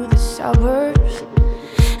through the suburbs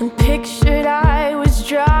and pictured I was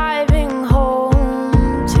driving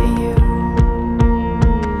home to you.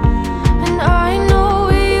 And I know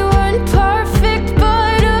we weren't perfect,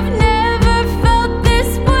 but I've never felt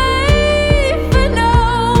this way for no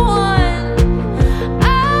one.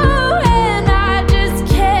 Oh, and I just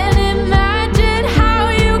can't imagine how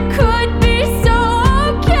you could be so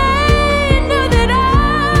okay now that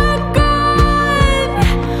I'm gone.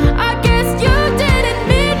 I guess you didn't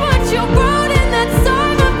mean what you wrote in that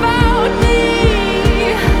song about me.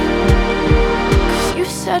 'Cause you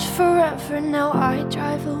said forever, now I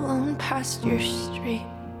drive alone past your street.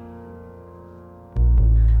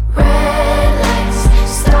 Red lights,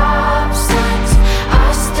 stop signs,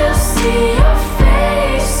 I still see your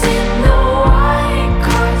face in the white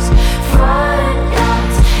cars, front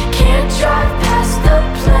yards. Can't drive past the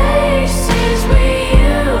places we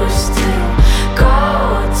used to go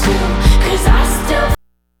to, 'cause I still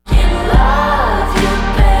f***ing love you,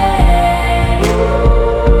 babe.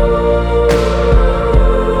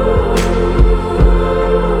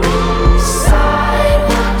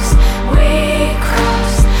 Sidewalks we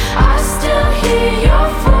crossed, I still hear your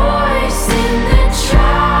voice in the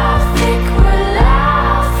traffic. We're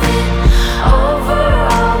laughing over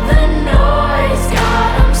all the noise.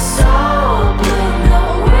 God, I'm so blue, no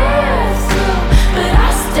we're through, but I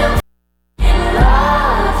still f***ing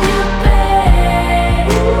love you, babe.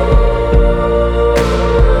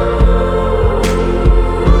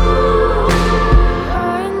 I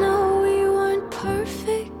know we weren't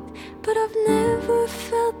perfect, but I've never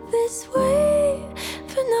felt this way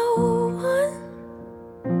for no one.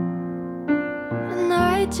 And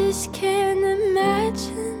I just can't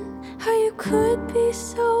imagine how you could be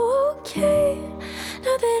so okay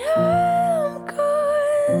now that I'm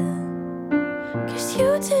gone. 'Cause you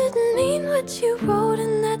didn't mean what you wrote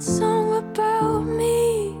in that song about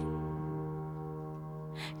me.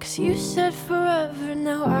 'Cause you said forever,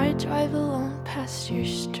 now I drive alone past your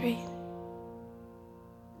street.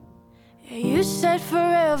 Yeah, you said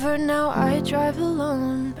forever, now I drive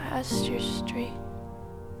alone past your street.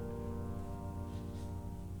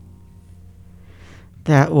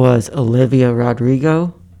 That was Olivia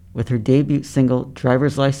Rodrigo with her debut single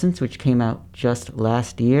Driver's License, which came out just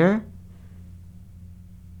last year.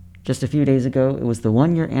 Just a few days ago, it was the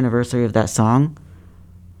 1-year anniversary of that song.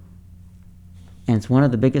 And it's one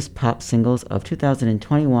of the biggest pop singles of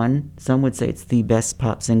 2021. Some would say it's the best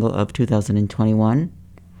pop single of 2021.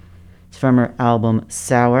 It's from her album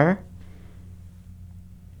Sour.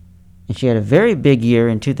 And she had a very big year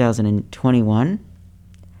in 2021.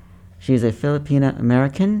 She's a Filipina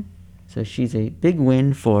American, so she's a big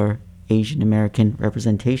win for Asian American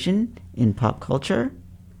representation in pop culture.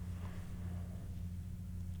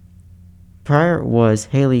 Prior was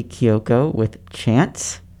Haley Kiyoko with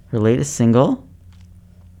Chance, her latest single.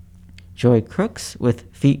 Joy Crooks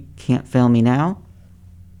with Feet Can't Fail Me Now.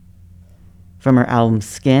 From her album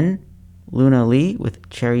Skin, Luna Lee with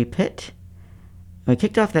Cherry Pit. And we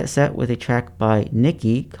kicked off that set with a track by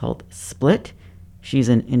Nikki called Split. She's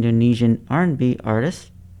an Indonesian R&B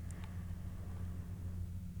artist.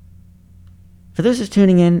 For those just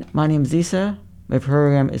tuning in, my name is Isa. My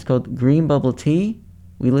program is called Green Bubble Tea.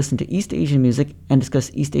 We listen to East Asian music and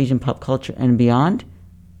discuss East Asian pop culture and beyond.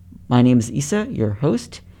 My name is Isa, your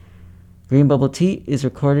host. Green Bubble Tea is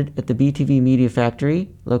recorded at the BTV Media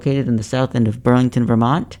Factory, located in the south end of Burlington,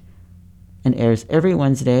 Vermont, and airs every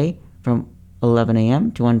Wednesday from 11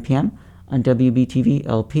 a.m. to 1 p.m. on WBTV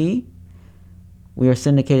LP. We are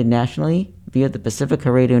syndicated nationally via the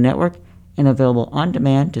Pacifica Radio Network and available on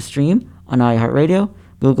demand to stream on iHeartRadio,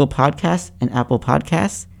 Google Podcasts, and Apple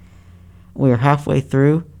Podcasts. We are halfway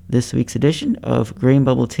through this week's edition of Green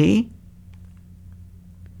Bubble Tea.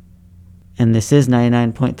 And this is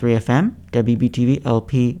 99.3 FM, WBTV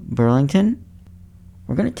LP Burlington.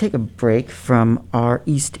 We're going to take a break from our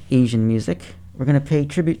East Asian music. We're going to pay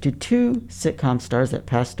tribute to two sitcom stars that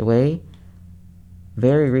passed away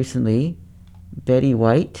very recently. Betty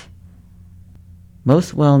White,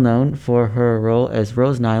 most well known for her role as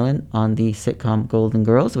Rose Nyland on the sitcom Golden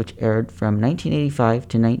Girls, which aired from 1985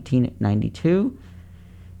 to 1992.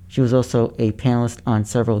 She was also a panelist on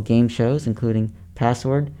several game shows, including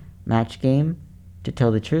Password, Match Game, To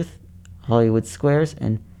Tell the Truth, Hollywood Squares,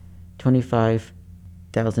 and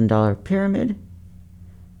 $25,000 Pyramid.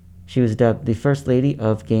 She was dubbed the First Lady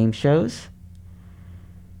of Game Shows.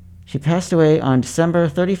 She passed away on December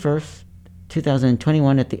 31st,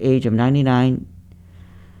 2021 at the age of 99,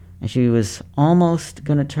 and she was almost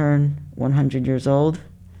going to turn 100 years old.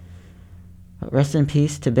 But rest in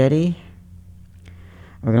peace to Betty.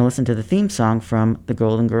 We're going to listen to the theme song from The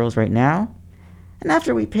Golden Girls right now. And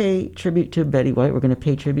after we pay tribute to Betty White, we're going to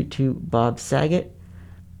pay tribute to Bob Saget.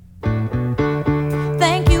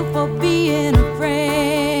 Thank you for being a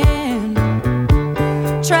friend.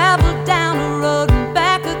 Travel down the road and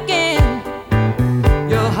back again.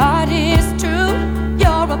 Your heart is true.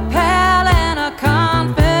 You're a pal and a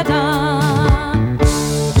confidant.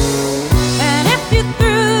 And if you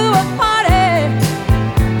threw a party,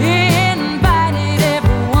 invited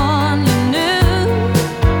everyone you knew,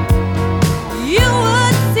 you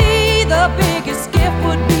would see the biggest gift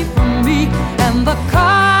would be from me, and the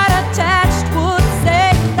card attached would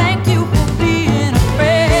say, thank you for being a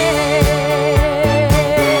friend.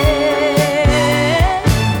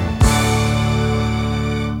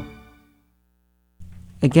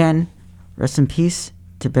 Again, rest in peace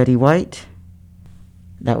to Betty White.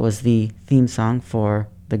 That was the theme song for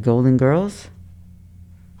The Golden Girls.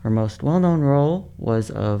 Her most well-known role was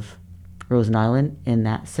of Rose Nyland in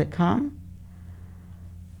that sitcom.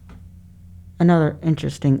 Another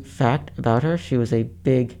interesting fact about her, she was a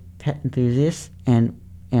big pet enthusiast and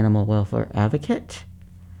animal welfare advocate.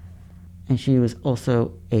 And she was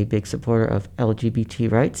also a big supporter of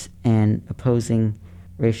LGBT rights and opposing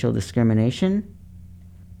racial discrimination.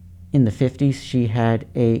 In the 50s, she had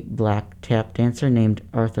a black tap dancer named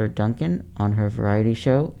Arthur Duncan on her variety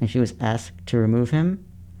show, and she was asked to remove him,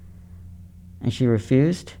 and she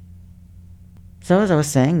refused. So as I was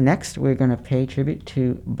saying, next we're going to pay tribute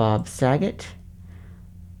to Bob Saget.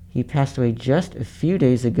 He passed away just a few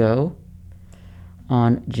days ago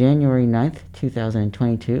on January 9th,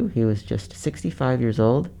 2022. He was just 65 years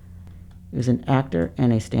old. He was an actor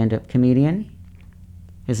and a stand-up comedian.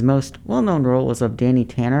 His most well-known role was of Danny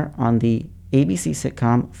Tanner on the ABC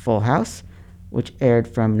sitcom Full House, which aired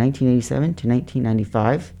from 1987 to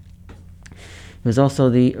 1995. He was also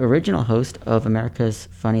the original host of America's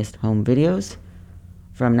Funniest Home Videos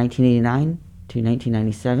from 1989 to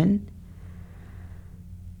 1997.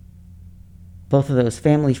 Both of those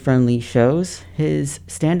family-friendly shows. His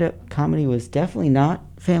stand-up comedy was definitely not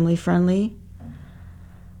family-friendly.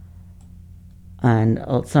 And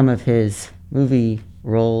some of his movie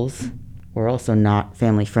roles were also not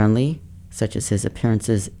family-friendly, such as his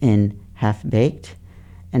appearances in Half-Baked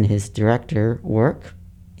and his director work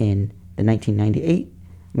in the 1998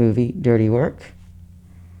 movie Dirty Work.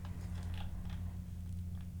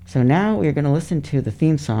 So now we're going to listen to the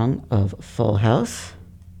theme song of Full House.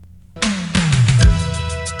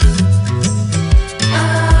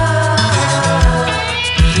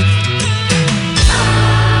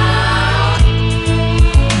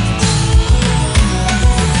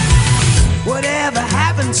 Whatever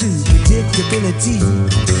happened to predictability?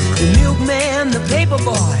 The milkman, the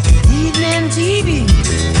paperboy, evening TV.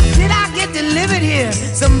 Did I get delivered here?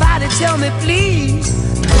 Somebody tell me, please.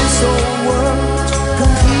 This old world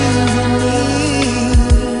confusing me.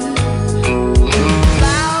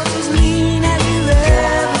 Clouds as lean as you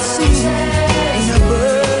ever seen. Ain't a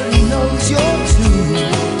bird who knows you're true.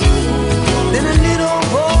 Then a little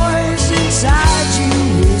voice inside you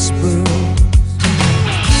whispers,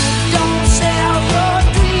 don't sell your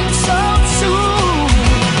dreams so soon.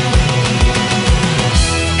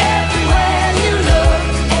 Everywhere you look,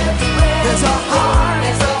 there's a heart,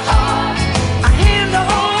 a hand to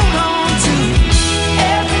hold on to.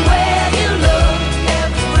 Everywhere you look,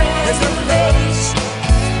 there's a face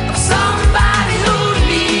of somebody who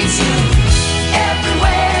needs you.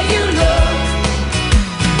 Everywhere you look,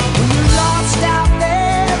 when you're lost out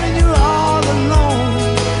there and you're all alone,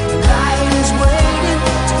 life is waiting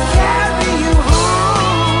to carry you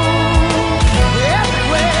home.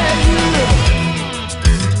 Everywhere you look,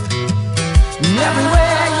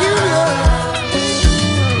 everywhere you look.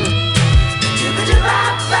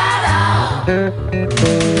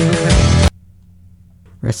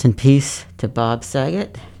 Rest in peace to Bob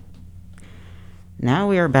Saget. Now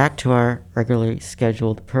we are back to our regularly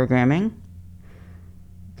scheduled programming.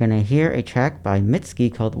 Gonna hear a track by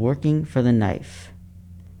Mitski called Working for the Knife.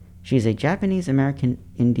 She's a Japanese-American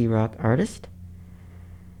indie rock artist.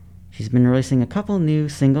 She's been releasing a couple new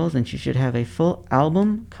singles, and she should have a full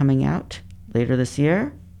album coming out later this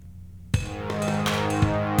year.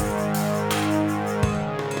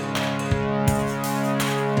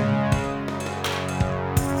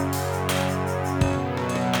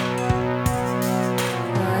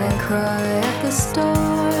 I cry at the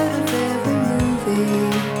start of every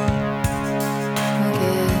movie, I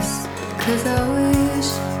guess, 'cause I wish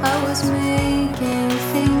I was making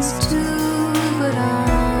things too, but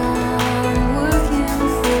I'm working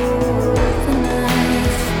for the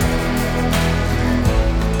knife.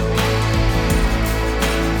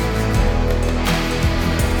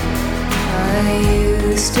 I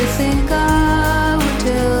used to think I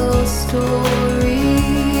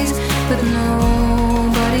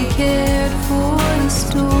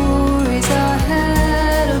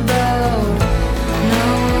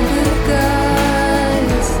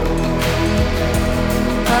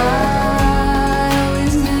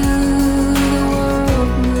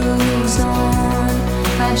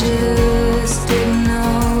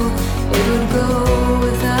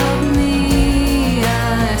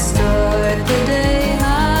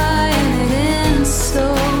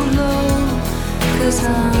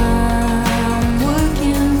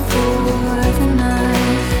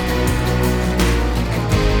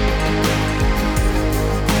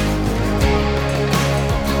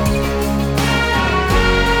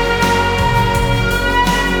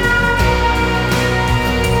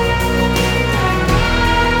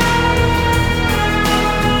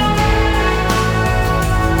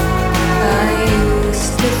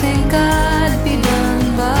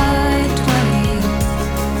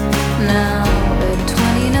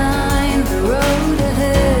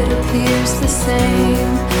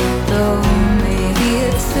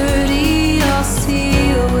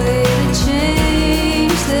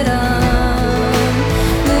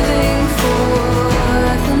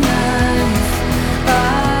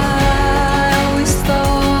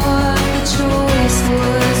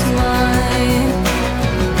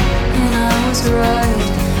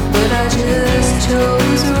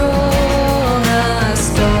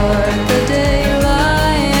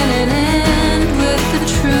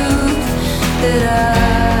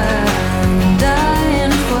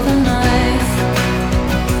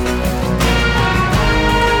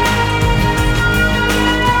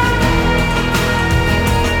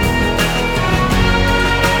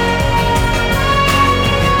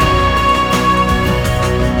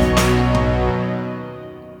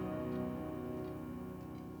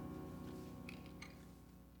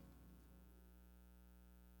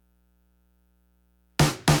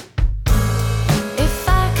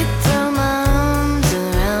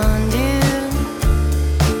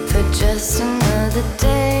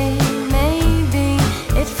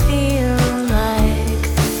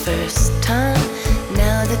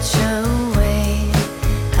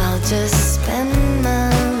just spend my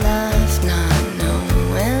life not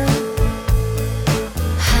knowing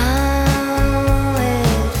how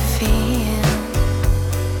it feels.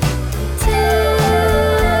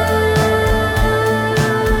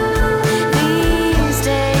 These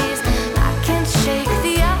days I can't shake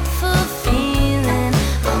the awful feeling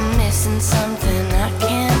I'm missing something I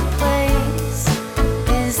can't place.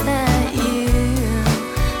 Is that you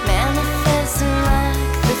manifesting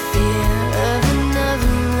like the fear of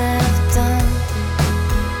another left on?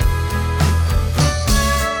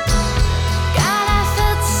 God, I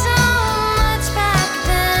felt so much back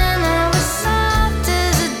then. I was soft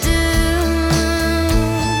as a dune.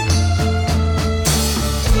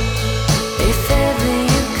 If ever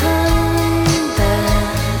you come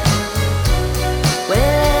back,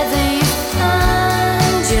 wherever you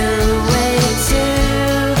find your way to,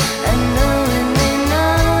 I know it may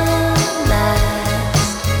not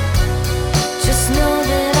last. Just know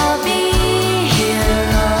that I'll be here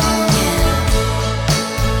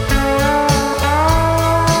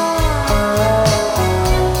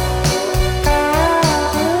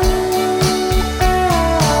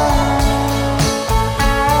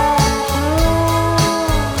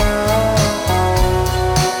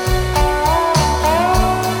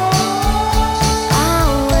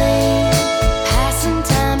I'll wait, passing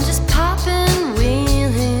time, just popping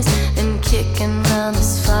wheelies and kicking around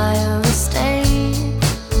this fire estate,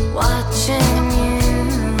 watching you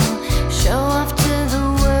show off to the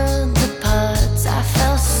world the parts I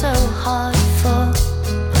fell so hard for.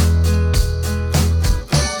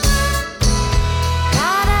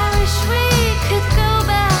 God, I wish we could go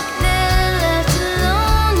back there, left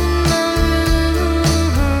alone in my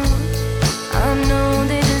room. I know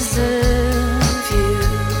they deserve you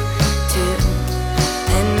too,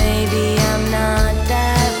 and maybe I'm not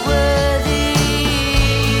that worthy.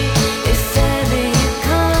 If ever you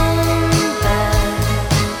come back,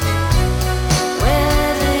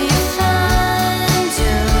 wherever you find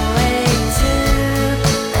your way to,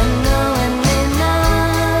 I know it may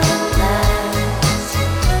not last.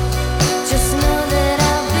 Just know that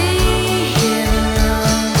I'll be here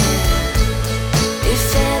if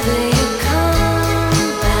ever you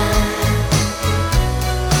come back,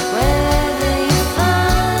 wherever you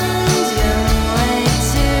find your way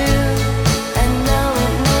to, I know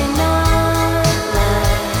it may not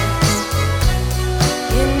last.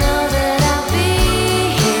 You know that I'll be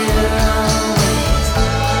here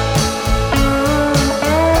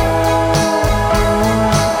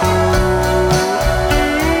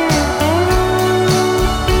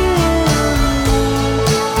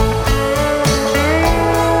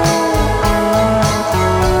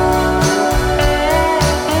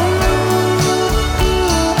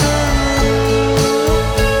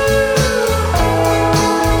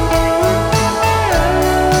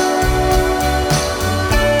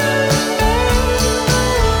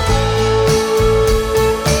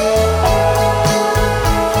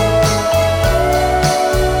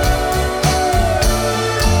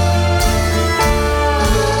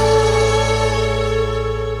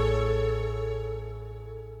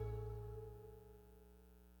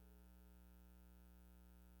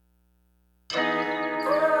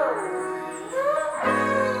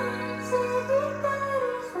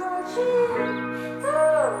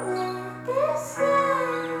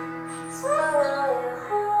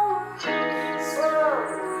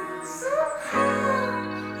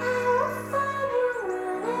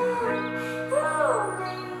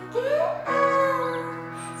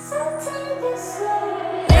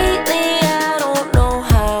Lately, I don't know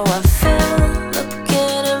how I feel. Look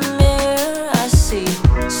in a mirror, I see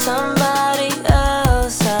somebody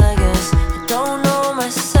else. I guess I don't know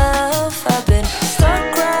myself. I've been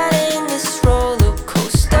stuck riding this roller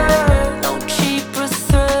coaster. No cheaper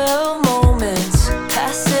thrill moments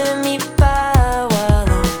passing me by while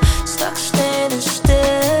I'm stuck standing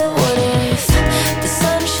still. What if the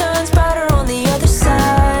sun shines brighter on the other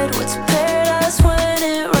side? What's paradise when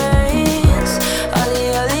it rains?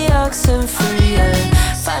 All the oxen free and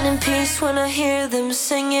finding peace when I hear them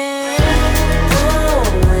singing. Oh,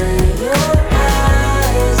 when your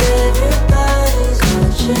eyes, everybody's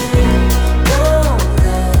watching. Don't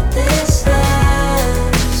let this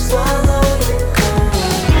last. Swallow your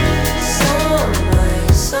courage. Some way,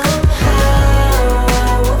 somehow,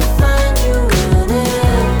 I will find you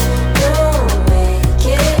running. You'll make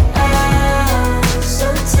it out. So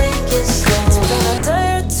take it slow. It's been a day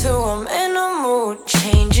or two, I'm in a mood,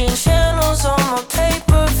 changing channels on my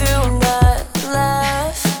pay-per-view. Not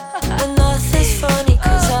laugh, but nothing's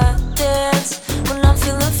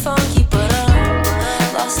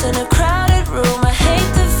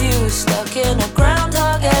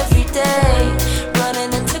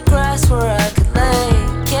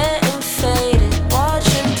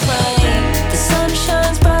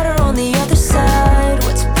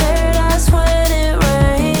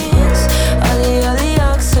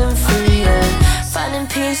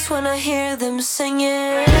face when I hear them singing.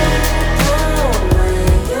 Don't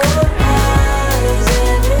let your eyes,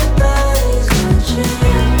 everybody's watching.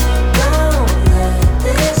 Don't let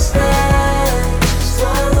this life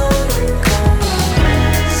swallow you cold.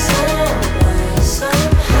 Somewhere,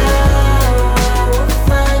 somehow, I will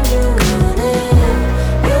find you running.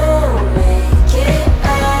 You'll make it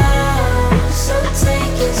out, so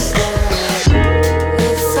take it slow.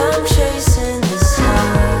 If I'm chasing this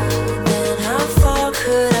high, then how far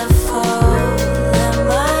could I fall? Am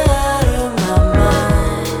I out of my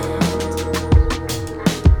mind?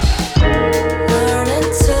 Learning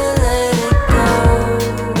to let it go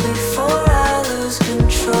before I lose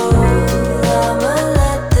control. I'ma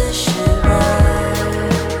let this shit ride.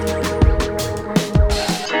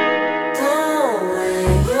 Don't let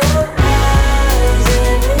your eyes,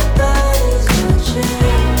 everybody's watching.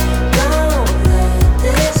 Don't let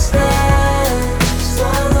this life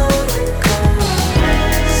swallow you cold.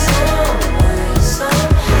 Somewhere,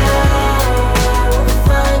 somehow, I will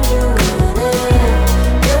find you running.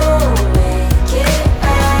 You'll make it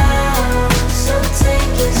out, so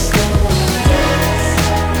take it slow.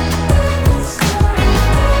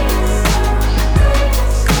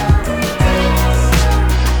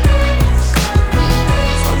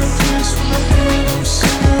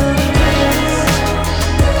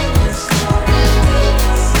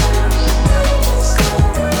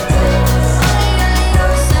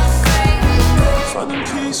 Finding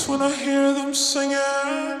peace when I hear them singing.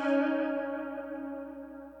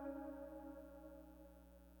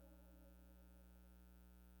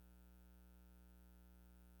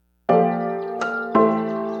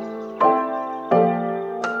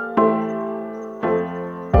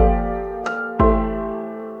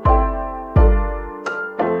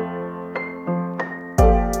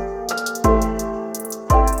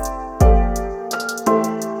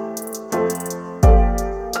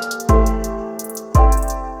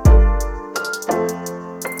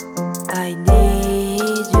 I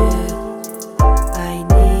need you. I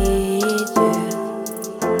need you.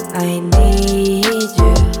 I need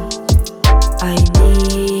you. I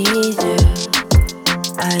need you. I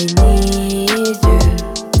need you.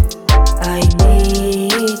 I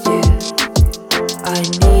need you. I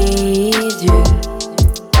need you.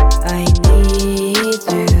 I need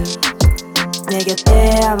you. 내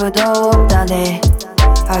곁에 아무도 없다네.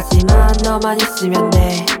 하지만 너만 있으면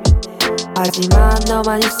돼. 하지만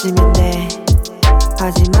너만 있으면 돼.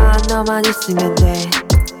 하지만 너만 있으면 돼.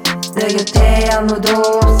 내 곁에 아무도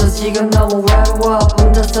없어 지금 너무 외로워.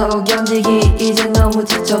 혼자서 견디기 이제 너무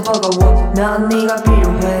지쳐 버거워. 난 네가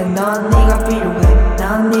필요해. 난 네가 필요해.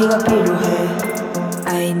 난 네가 필요해.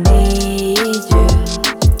 I need you.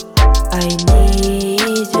 I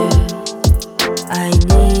need you. I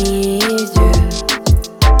need you.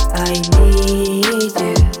 I need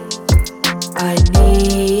you. I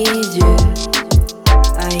need you.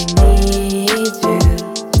 I need you.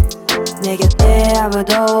 내 곁에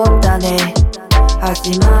아무도 없다네.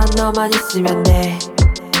 하지만 너만 있으면 돼.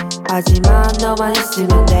 하지만 너만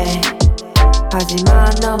있으면 돼.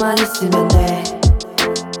 하지만 너만 있으면 돼.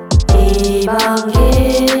 이번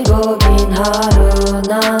길고 긴 하루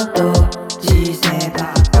난 또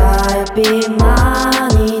지새가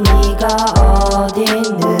달빛만이 네가 어디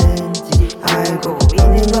있는지 알고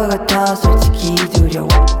있는 것 같아 솔직히 두려워.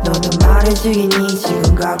 너는 말해주기니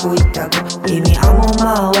지금 가고 있다고. 이미 I'm on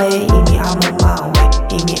my way. 이미 I'm on my way.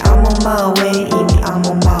 이미 I'm on my way. 이미 I'm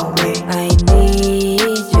on my way. I need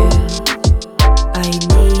you. I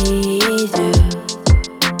need you.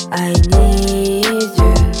 I need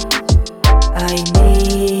you. I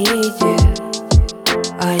need you.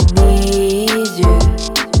 I need you.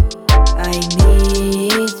 I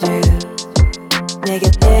need you. 내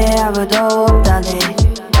곁에 아무도 없다네.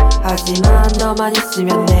 하지만 너만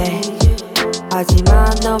있으면 돼.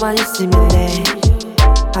 하지만 너만 있으면 돼.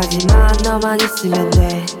 하지만 너만 있으면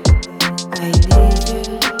돼. I need you.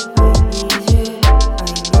 I need you.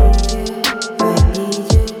 I need you.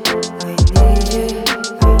 I need you.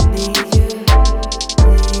 I need you.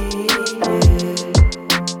 I need you.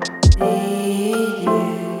 Need you. Need you.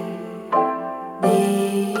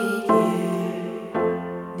 Need you.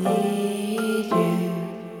 Need you.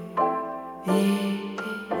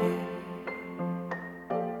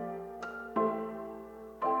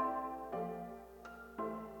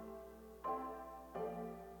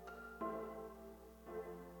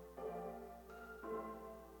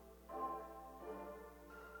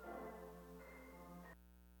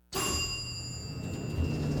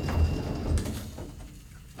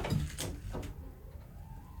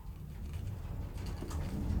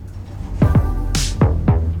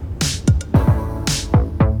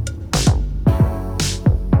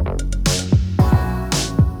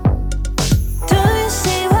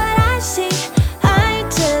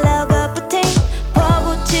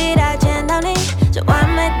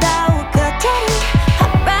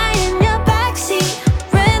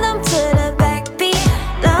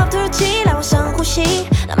 息，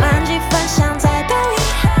浪漫气氛像在抖音。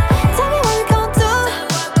Tell me what you gon' do,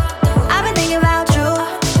 I've been thinking about you。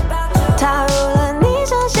踏入了你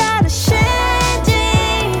设下的陷阱，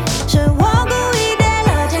是我故意跌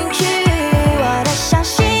了进去，我的小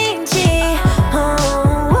心机。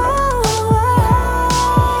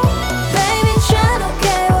Baby， 全都给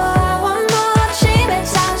我，I want more，气被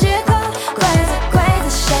找借口，规则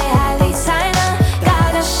谁还理睬呢？高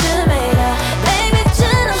调是美的 ，Baby， 只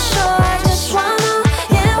能说 I just want more，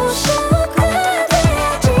 也无时无刻对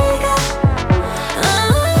爱几个。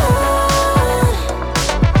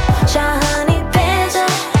想和你变成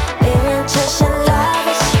恋人呈现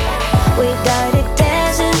lovers，We dirty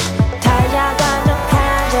dancing， 台下观众看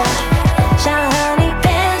着。想和你变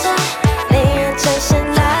成恋人呈现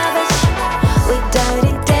lovers，We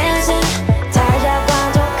dirty dancing， 台下观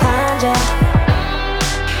众看着。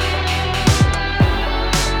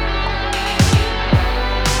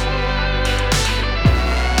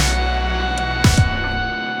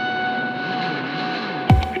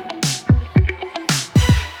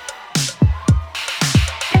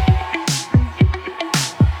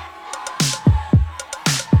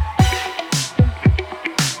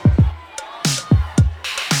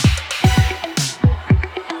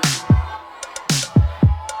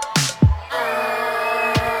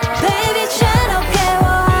Baby， 全都给我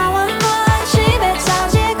，I want more， 气被找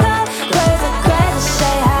借口，规则谁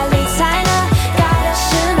还理睬呢？高调是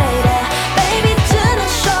美的 ，Baby， 只能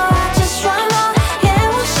说 I just want more， 也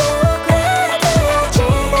无时无刻对爱几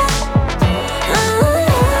个。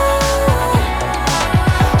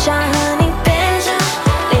想和你变成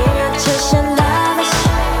恋人呈现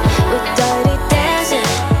lovers，We dirty dancing，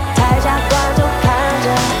 台下观众看着。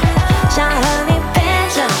想和你变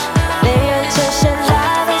成恋人呈现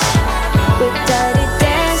lovers，We dirty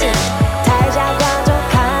dancing， 台下观众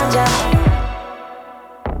看着。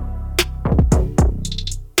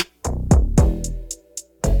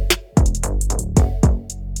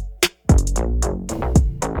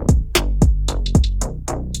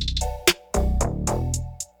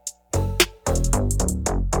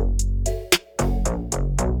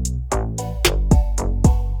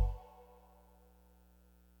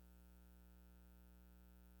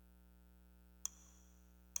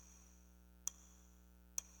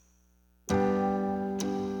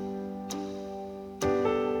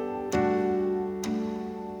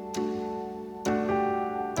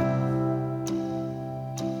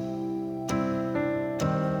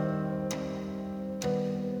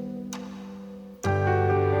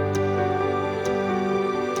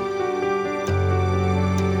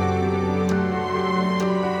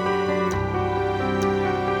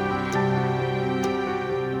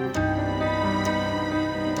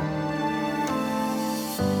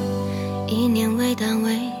以年为单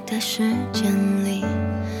位的时间里，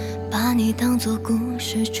把你当作故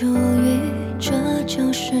事主语，这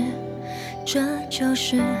就是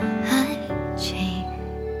爱情。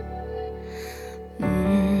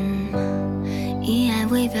以爱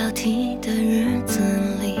为标题的日子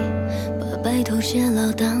里，把白头偕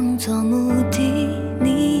老当作目的，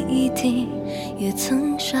你一定也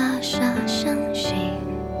曾傻傻相信。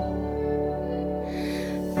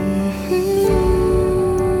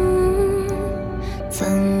怎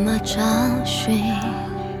么找寻？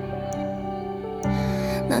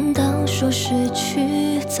难道说失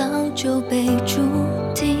去早就被注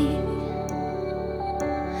定？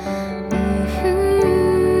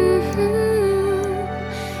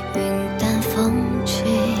云淡风轻，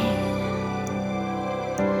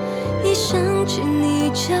一想起你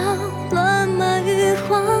就乱麻与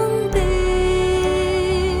黄鬓。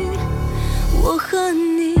我和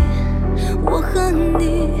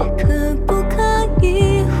你，可不可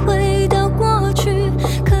以回到过去？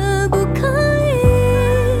可不可以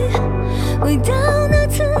回到那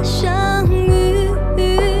次相遇？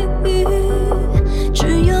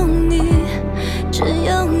只有你，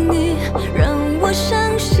让我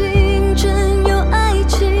相信真有爱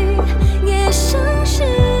情，也相信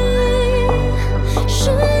时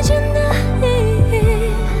间的意义。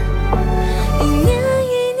一年一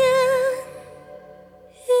年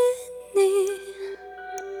与你。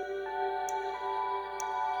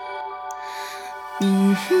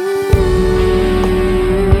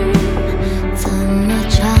怎么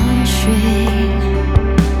找寻？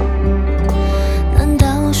难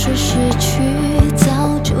道说失去早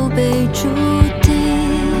就被注定？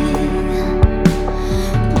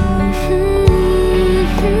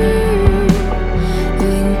云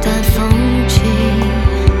淡风轻，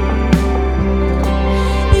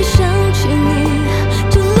一想起你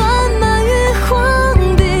就乱麻与黄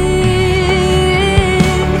鬓。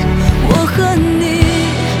我和你。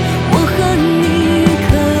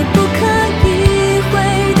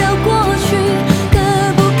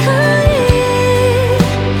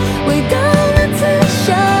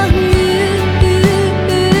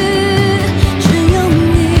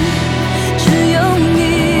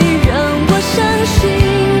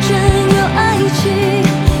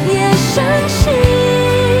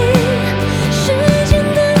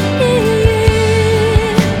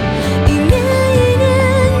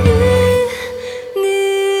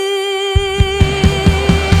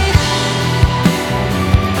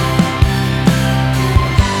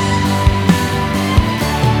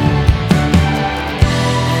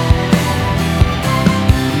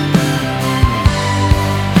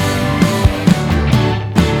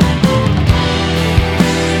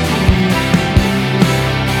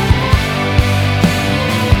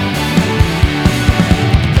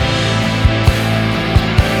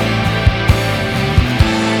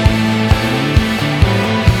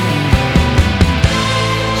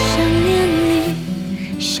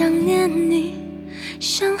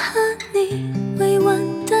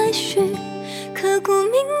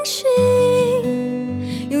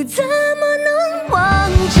怎么能忘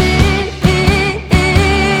记？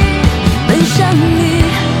奔向你，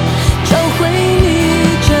找回你，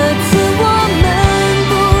这次我们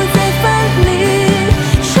不再分离。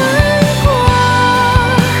穿过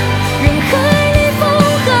人海逆风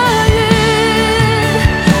和雨，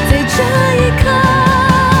在这一刻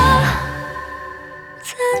暂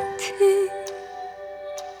停。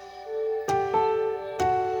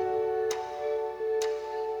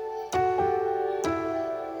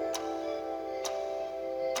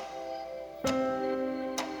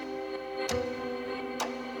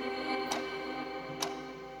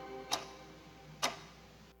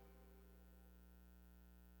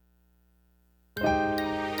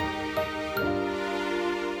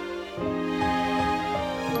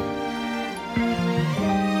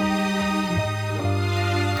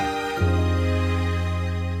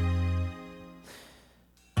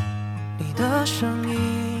你的声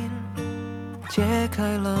音解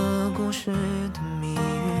开了故事的谜语，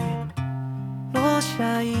落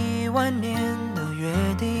下10000年的约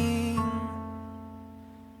定。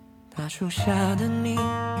大树下的你，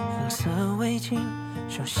红色围巾，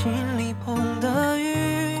手心里碰的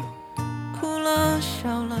雨，哭了笑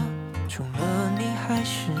了，除了你还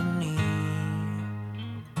是你。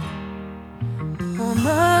我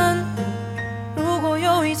们如果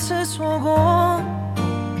有一次错过，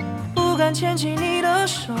不敢牵起你的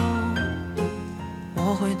手，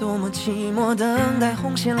我会多么寂寞，等待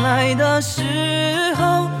红线来的时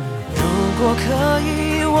候。如果可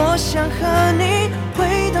以，我想和你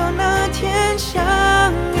回到那天相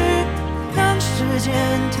遇，让时间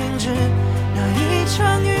停止那一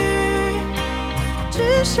场雨，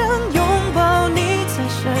只想拥抱你在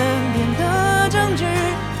身边的证据，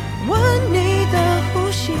闻你的呼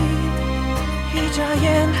吸，一眨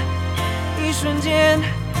眼，一瞬间，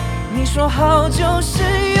你说好就是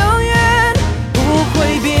永远不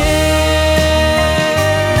会变。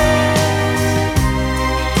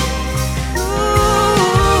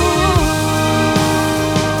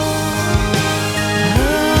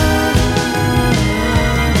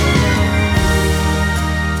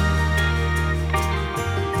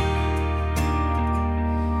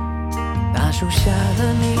大树下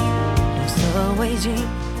的你，红色围巾，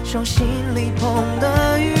手心里碰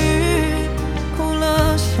的雨，哭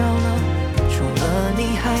了笑了，除了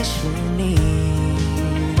你还是你。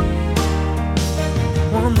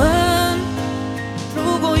我们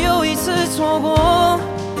如果有一次错过，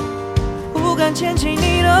不敢牵起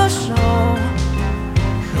你的手，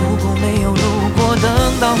如果没有如果，等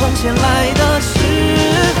到红线来的时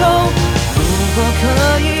候，如果可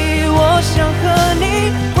以，我想和你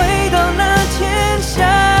回到那天相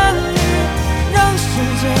遇，让时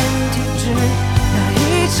间停止那一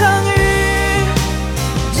场雨，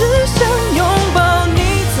只想拥抱你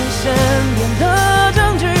在身边的证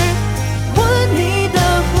据，闻你的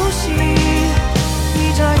呼吸，一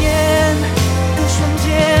眨眼，一瞬间，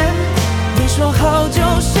你说好就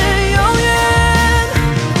是永远。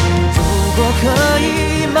如果可以，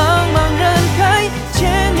茫茫人海，千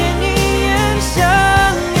年一眼相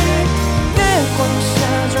遇，月光下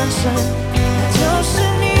转身，那就是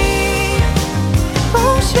你。红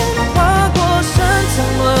线划过深藏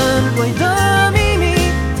轮回的秘密，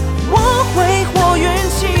我挥霍运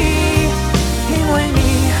气，因为你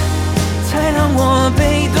才让我背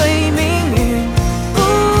对命运，不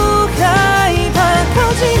害怕，靠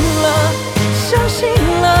近了，相信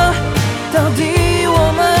了，到底我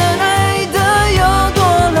们爱的有多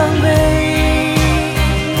狼狈。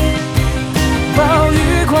暴雨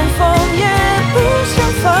狂风也不想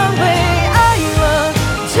防备，爱了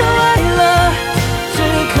就爱了，只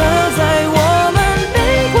刻在我们没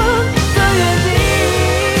光的约定。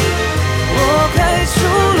我开出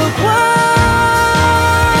了花，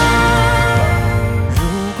如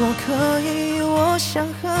果可以，我想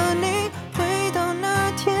和你回到那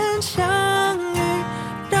天相遇，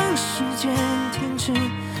让时间停止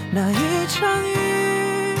那一场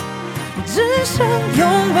雨，只想拥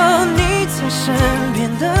抱你在身边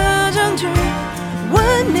的证据，闻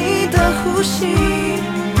你的呼吸，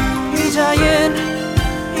一眨眼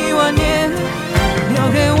，10000年，留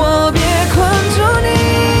给我，别困住你。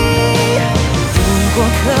如果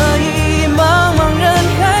可以，茫茫人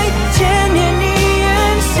海，千年一眼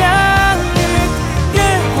相遇，月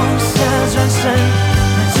光下转身，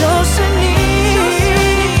那就是你。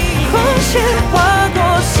红线划过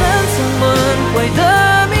深层轮回的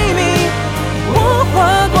秘密，我花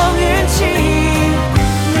光运气，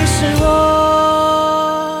你是我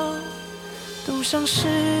赌上世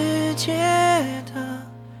界的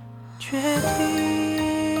决定。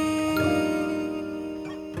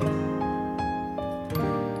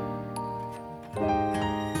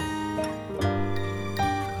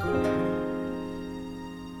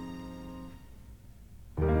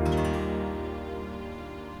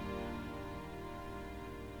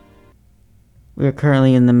We're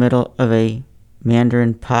currently in the middle of a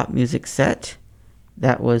Mandarin pop music set.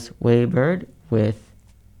 That was Waybird with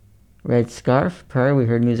Red Scarf. Prior, we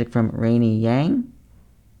heard music from Rainy Yang.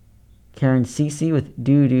 Karen Cece with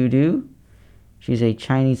Do Do Do. She's a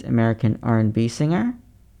Chinese-American R&B singer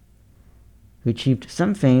who achieved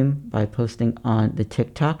some fame by posting on the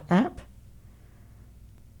TikTok app.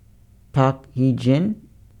 Park Hee-jin,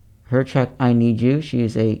 her track I Need You. She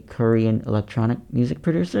is a Korean electronic music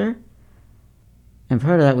producer. And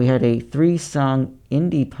prior to that, we had a 3-song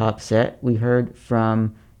indie pop set. We heard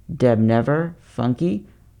from Deb Never, Funky,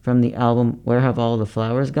 from the album Where Have All the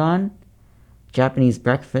Flowers Gone? Japanese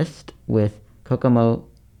Breakfast with Kokomo,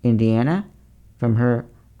 Indiana, from her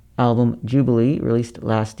album Jubilee, released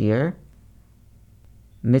last year.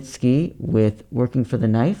 Mitski with Working for the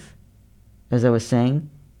Knife. As I was saying,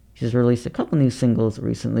 she's released a couple new singles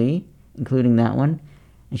recently, including that one,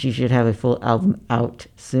 and she should have a full album out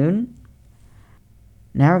soon.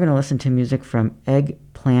 Now we're going to listen to music from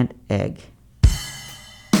Eggplant Egg.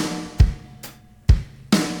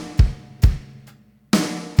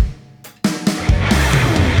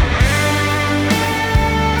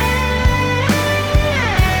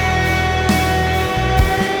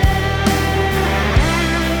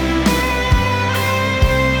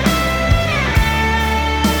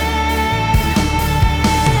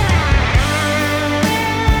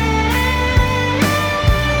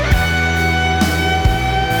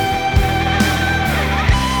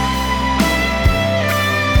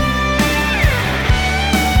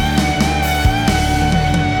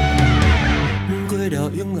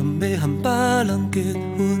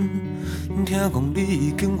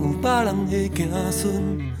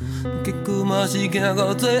结果嘛是行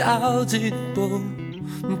到最后一步，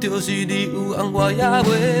就是你有红我也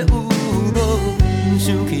袂有路。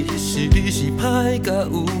想起迄时你是歹甲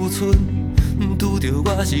有寸，拄着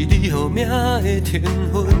我是你好命的天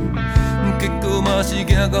份。结果嘛是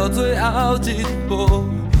行到最后一步，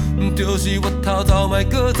就是我头走莫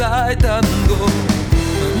搁再耽误。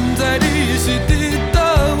不知你是伫倒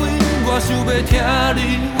位，我想要听你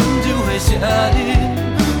温柔的声音。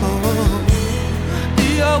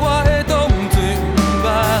以后我会当作不捌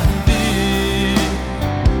你，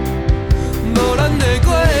无咱的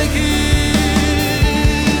过去。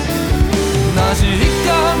若是迄天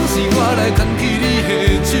是我来牵起你的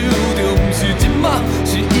手，就不是即马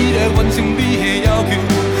是伊来完成你的要求。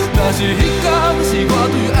若是迄天是我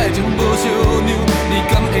对爱情无相让，你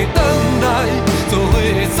敢会回来做伙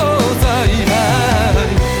的所在？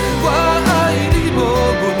我爱你无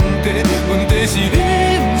问题，问题是你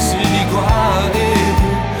不是我的。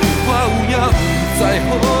我有影不知好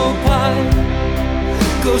歹，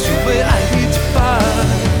搁想要爱你一摆。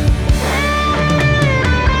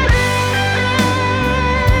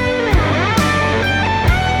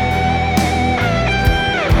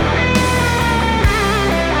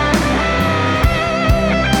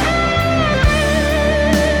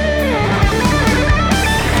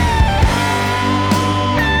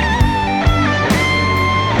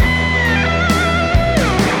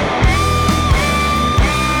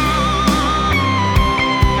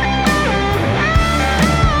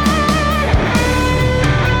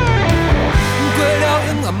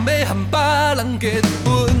结婚，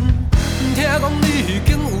听讲你已经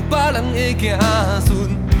有别人的子孙，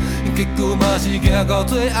结果嘛是行到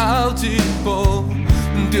最后一步，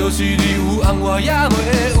就是你有红我也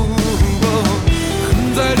袂有无。不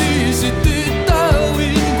知你是伫倒位，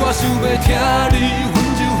我想要听你温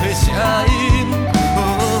柔的声音。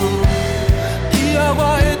以后我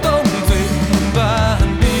会当作不捌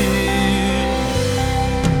你，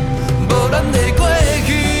无咱的过去。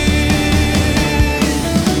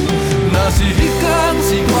若是迄天是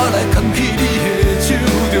我来牵起你的手，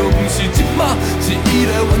就不是即马是伊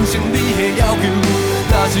来完成你的要求。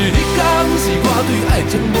若是迄天是我对爱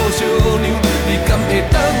情无相让，你敢会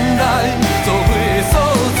回来做伙的所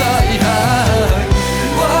在？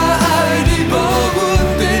我爱你无问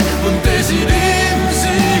题，问题是你不是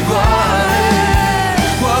我的。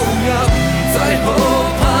我有影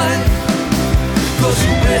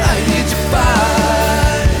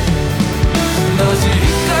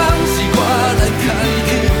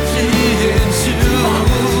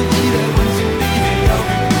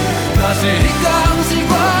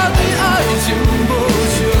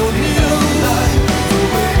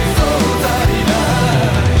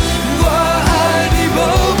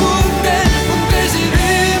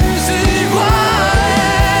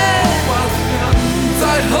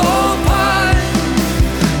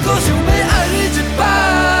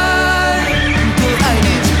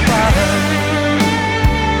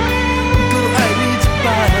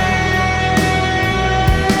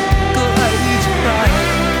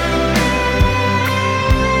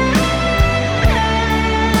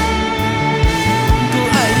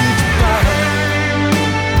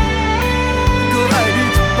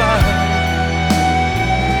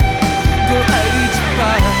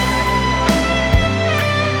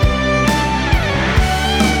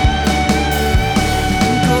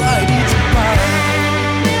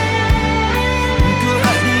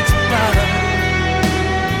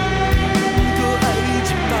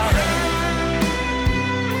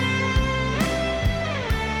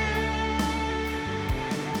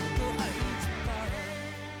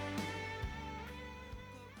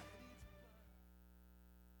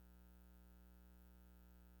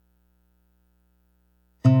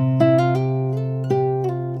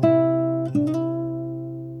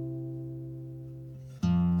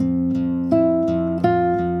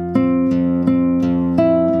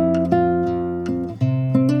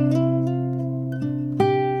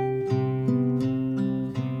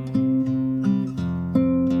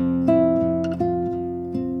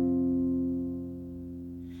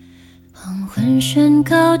人宣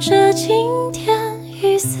告着今天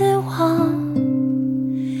已死亡，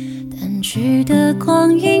但去的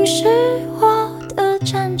光阴是我的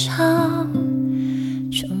战场。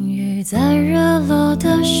终于在热络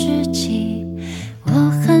的时机，我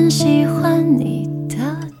很喜欢你的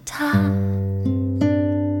他，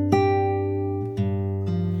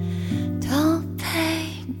都陪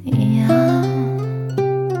你啊。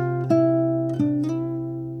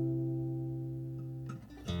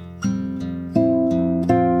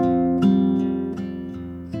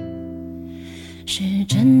是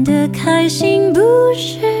真的开心，不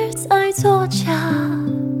是在作假，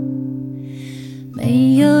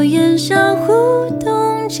没有言笑互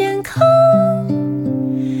动健康，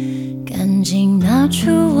赶紧拿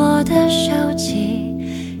出我的手机，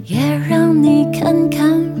也让你看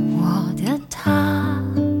看我的他，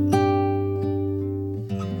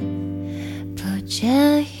不介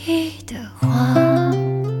意的话，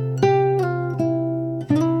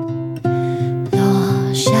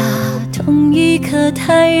落下同一颗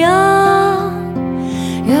太阳，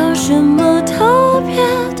有什么特别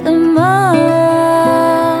的吗？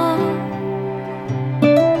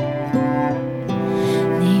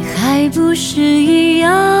你还不是一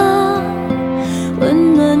样，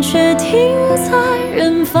温暖却停在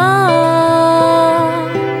远方，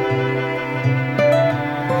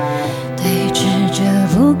对峙着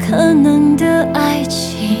不可能的爱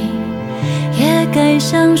情，也该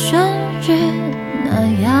像旋律那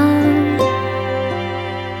样，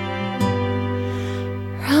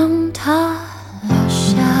让它落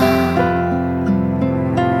下。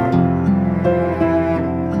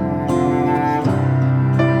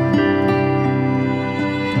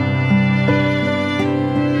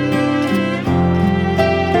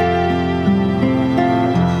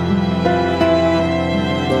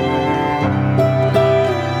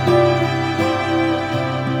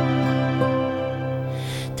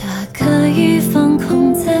它可以放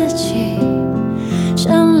空自己，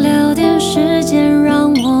想留点时间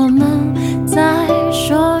让我们再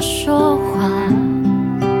说说话。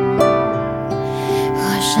我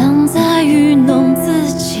想再愚弄自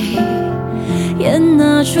己，也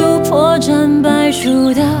拿出破绽百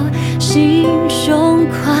出的心胸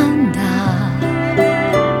宽大。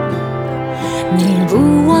你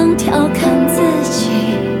不忘调侃自己，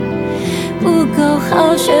不够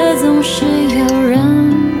好，却总是有人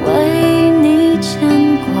为你牵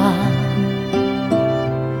挂。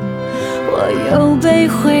我又被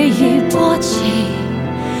回忆波及，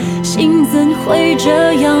心怎会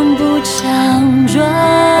这样不强壮？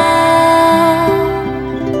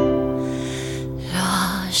落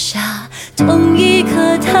下同一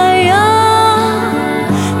颗太阳，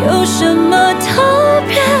有什么特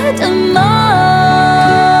别的吗？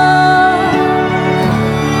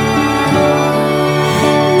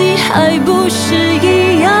你还不是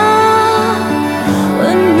一样，温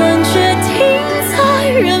暖却停在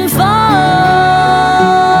远方，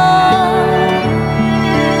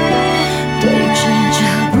对峙着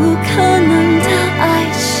不可能的爱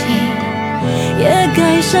情，也该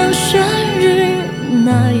像旋律那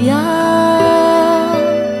样，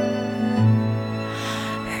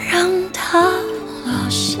让它落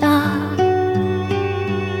下，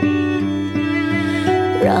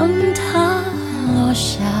让它落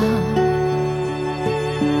下，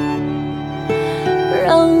让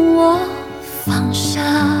我放下。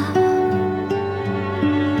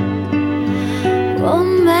我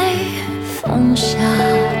没放下，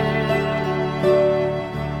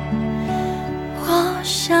我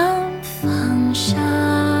想放下。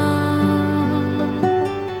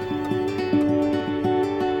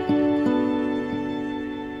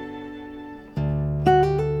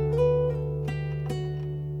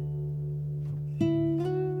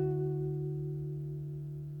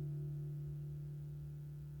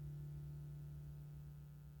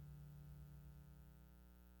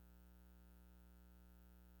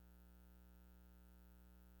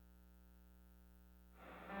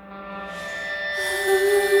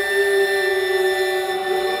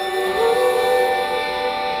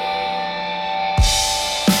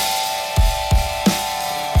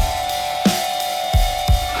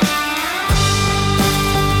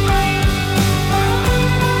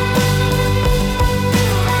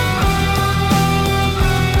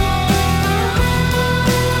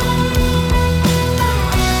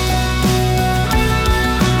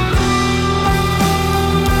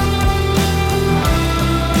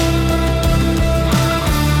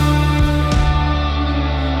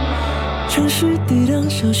城市滴答，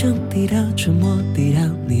小巷滴答，沉默滴答，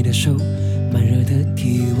你的手，慢热的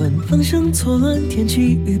体温，方向错乱，天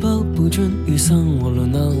气预报不准，雨伞我落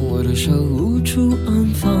难，我的手无处安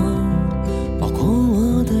放，保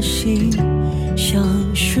的心像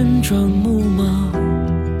旋转木马，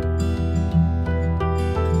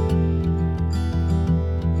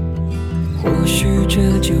或许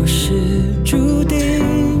这就是注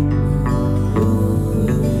定，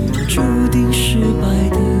注定失败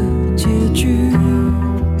的结局，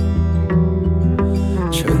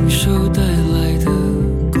承受带来的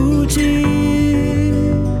孤寂，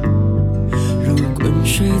如滚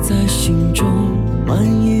水在心中蔓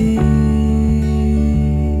延。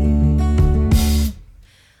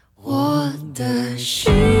我的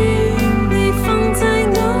心你放在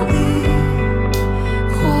哪里？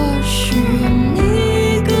或许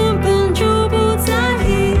你根本就不在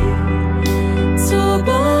意，错把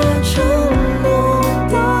沉默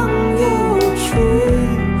当有趣，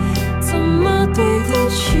怎么对得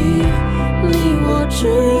起你我炙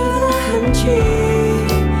热的痕迹？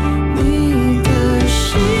你的心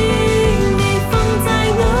你放在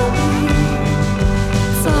哪里？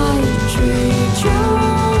再追究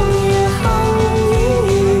也毫无意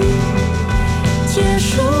义，接受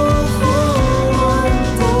慌乱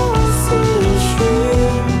的思绪，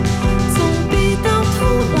总比到头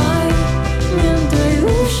来面对无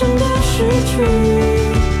声的失去，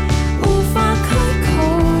无法开口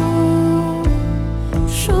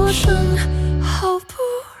说声好不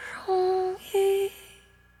容易。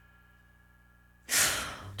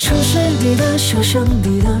城市里的小巷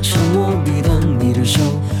里的沉默里的你的手，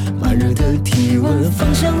慢热的体温，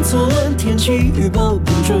方向错乱，天气预报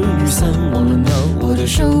不准雨伞忘了拿，我的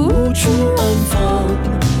手无处安放，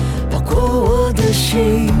包括我的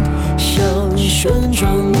心像旋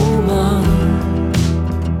转木马。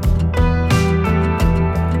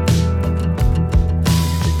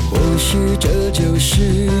或许这就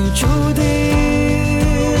是注定，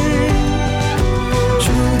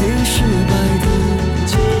注定失败的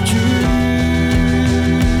结局，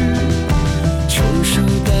承受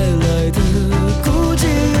带来的孤寂，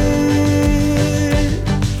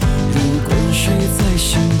如滚水在心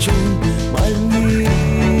中蔓延。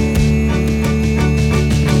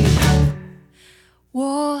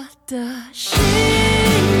我的心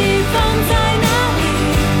你放在哪里？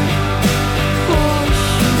或许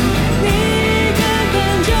你根本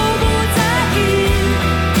就不在意，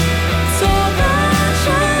错把沉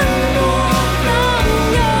默当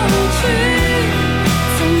有趣，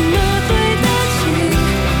怎么对得起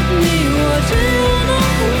你我炙热的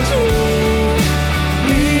痕迹？你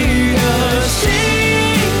的心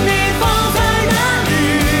你放在哪里？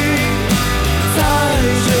再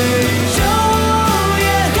追究也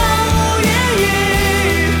毫无意义，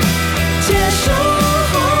接受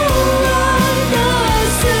慌乱的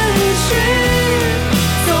思绪，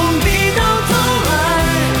总比到头来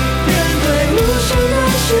面对无声的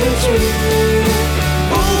失去，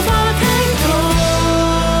无法开口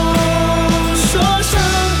说声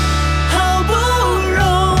好不容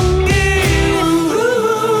易。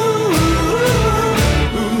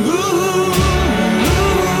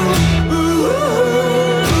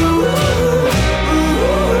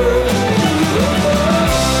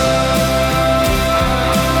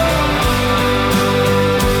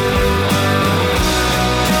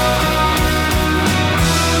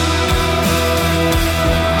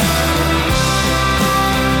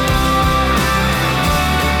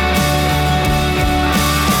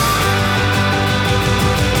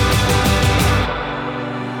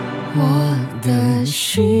我的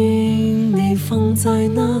心你放在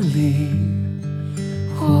哪里？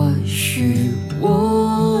或许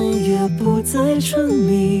我也不再沉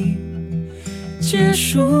迷，结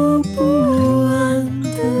束不安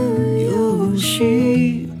的游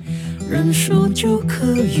戏，认输就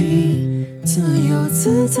可以自由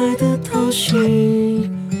自在的讨喜，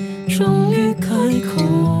终于开口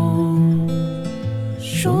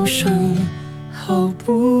说声好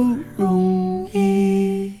不容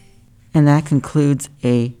易。And that concludes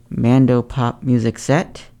a Mando Pop music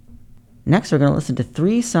set. Next, we're going to listen to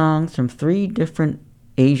 3 songs from 3 different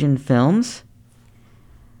Asian films.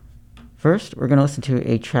 First, we're going to listen to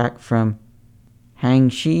a track from Hang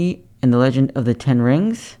Shi and the Legend of the Ten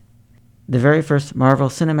Rings, the very first Marvel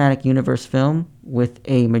Cinematic Universe film with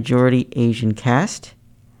a majority Asian cast.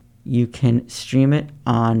 You can stream it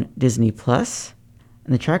on Disney+.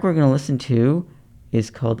 And the track we're going to listen to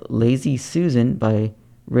is called Lazy Susan by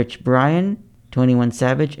Rich Brian, 21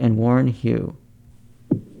 Savage, and Warren Hugh.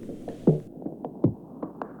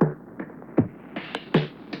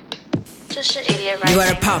 这是 Idiot 你快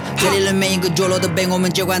点 Rising。跑！这里的每一个角落都被我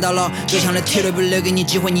们接管到了。最强的铁腿不留给你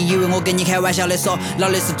机会，你以为我跟你开玩笑的说，老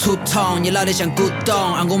的是土桶，你老的像古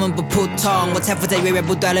董，而我们不普通。我财富在源源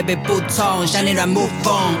不断的被补充，向你乱目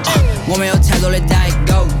风。我们有太多的代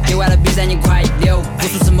沟，给完了比赛你快溜，无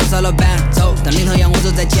数次谋杀了板头，当领头羊我走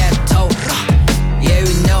在前头。Yeah you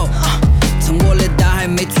know， 趁我的大还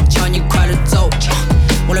没出鞘，你快点走。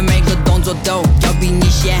我的每个动作都要比你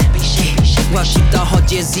先，我要吸到好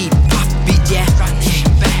几 Z puff 笔尖。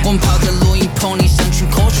我们泡在录音棚里像群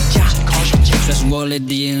科学家，算是我的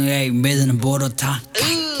DNA， 没人能剥夺它。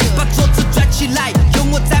把桌子转起来，有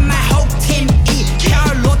我在 my whole team E， 天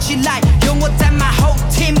儿落起来，有我在 my whole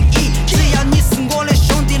team E。只要你是我的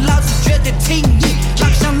兄弟，老子绝对挺你。哪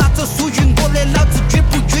个想拿走属于我的，老子绝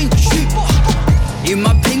不允许。一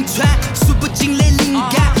马平川，数不尽的灵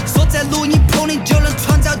感，锁在录音棚里就能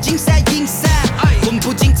创造金山银山。混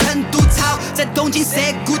不进成都草，在东京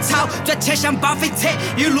晒谷草，赚钱像巴菲特，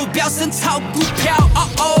一路飙升炒股票。哦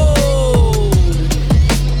哦。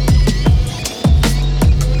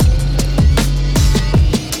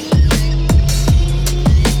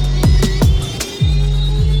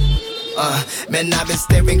Man, I've been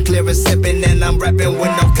staring clear and sipping, and I'm rapping with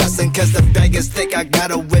no cussing, cause the bag is thick, I got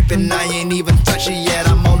a whipping. I ain't even touch it yet,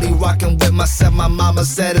 I'm only rocking with myself. My mama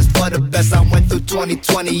said it's for the best. I went through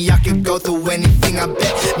 2020, I could go through anything, I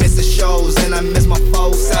bet. Miss the shows, and I miss my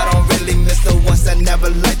folks. I don't really miss the ones that never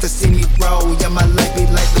like to see me roll. Yeah, my life be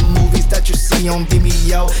like the movies that you see on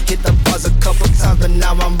Vimeo. Hit the buzz a couple times, but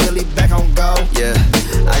now I'm really back on go. Yeah,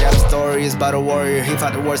 I got a story, it's about a warrior. He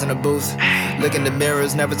fought the wars in the booth. Look in the mirror,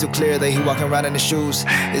 it's never too clear that he walking around in his shoes.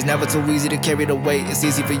 It's never too easy to carry the weight, it's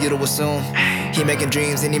easy for you to assume. He making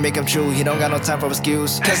dreams and he make them true, he don't got no time for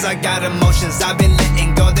excuse. Cause I got emotions I've been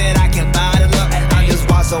letting go that I can bottle up. I just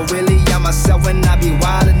wild, so really I'm myself when I be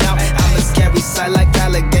wildin' out. I'm a scary sight like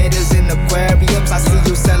alligators in aquariums. I see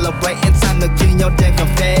you celebrating, time to clean your damn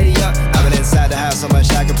confetti up. I've been inside the house so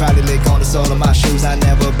much I could probably lick on the sole of my shoes. I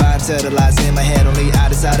never buy until the lies in my head, only I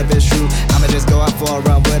decide if it's true. I'ma just go out for a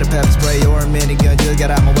run with a pepper spray or a minigun, just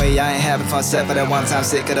get out my way. I ain't having fun, set for that one time,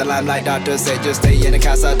 sick of the limelight. Doctor said just stay in the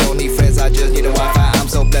house, I don't need friends, I just need a Wi-Fi. I'm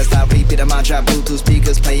so blessed, I repeat a mantra, Bluetooth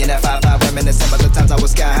speakers playing at 5-5. Reminiscent of the times I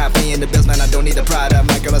was sky high, paying the bills, man, I don't need a Prada.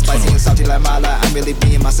 My girl is spicy and salty like Mala, I'm really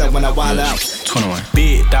being myself when I wild out. 21,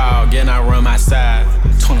 big dog, and I run my side.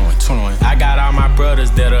 21, I got all my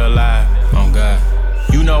brothers that are alive. Oh God.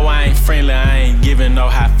 You know I ain't friendly, I ain't giving no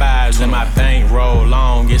high fives. And my bank roll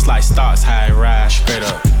long, it's like stocks high rise. Straight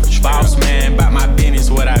up. Boss man, about my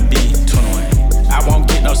business, what I be. 21. I won't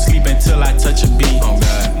get no sleep until I touch a beat. Oh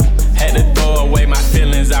God. Had to throw away my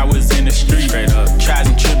feelings, I was in the street. Straight up. Trials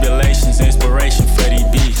and tribulations, inspiration for these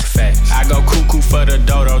beats. Facts. I go cuckoo for the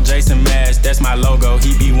dodo, Jason Mass, that's my logo.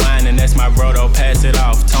 He be whining, that's my brodo, pass it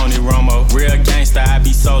off, Tony Romo. Real gangsta, I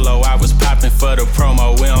be solo, I was popping for the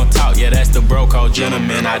promo. We don't talk, yeah, that's the bro code.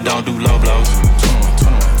 Gentlemen, I don't do low blows.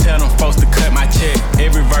 21. Tell them folks to cut my check.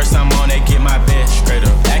 Every verse I'm on, they get my best. Straight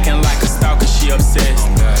up. Acting like a stalker, she obsessed.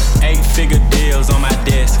 8-figure deals on my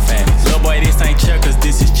desk. Facts. Little boy, this ain't checkers,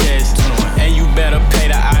 this is chess. 21. And you better pay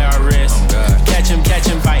the IRS. Catch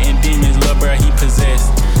him fighting demons, little bro, he possessed.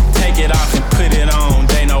 Take it off and put it on,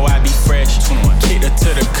 they know I be fresh. 21. Kicked her to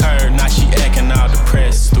the curb, now she acting all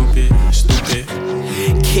depressed. Stupid.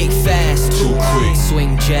 Kick fast, too quick.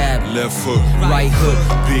 Swing jab, left foot, right hook.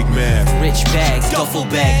 Big man, rich bags, duffel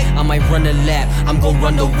bag. I might run a lap, I'm gon'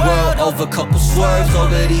 run the world over couple swerves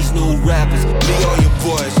over these new rappers. Me or your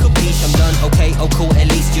boys, capiche, I'm done, okay, oh cool. At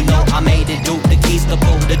least you know I made it, do the keys to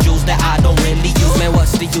pull the jewels that I don't really use. Man,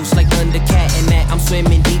 what's the use? Like Thundercat and that I'm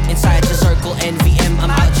swimming deep inside your circle. NVM, I'm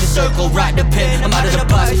out your circle, ride the pin, I'm out of the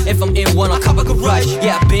bus. If I'm in one, I'll cover garage.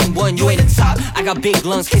 Yeah, I been one, you ain't the top. I got big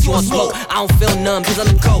lungs, case you want smoke. I don't feel none, cause I'm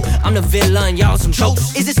the coat. I'm the villain, y'all some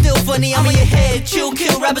jokes. Is it still funny? I'm in your head. Chill,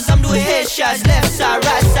 kill rappers, I'm doing headshots. Left side,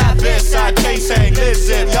 right side, left side, can't sang,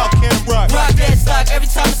 listen, y'all can't rock. Rock that stock every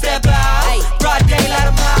time I step out. Broad day, let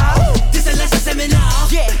 'em out. This a lesson seminar.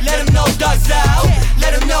 Yeah, let 'em know dogs out.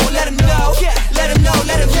 Let 'em know, let 'em know. Let 'em know,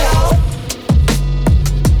 let 'em know.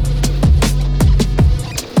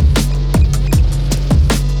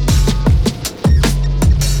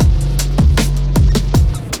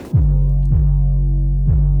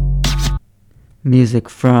 Music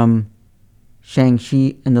from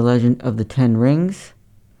Shang-Chi and the Legend of the Ten Rings,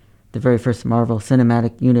 the very first Marvel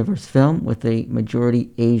Cinematic Universe film with a majority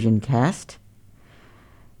Asian cast.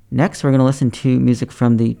 Next, we're going to listen to music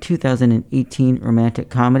from the 2018 romantic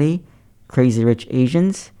comedy Crazy Rich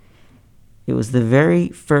Asians. It was the very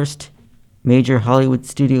first major Hollywood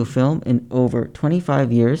studio film in over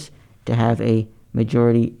 25 years to have a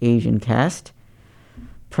majority Asian cast.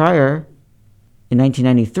 Prior In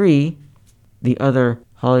 1993, the other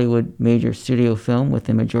Hollywood major studio film with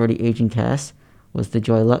a majority Asian cast was The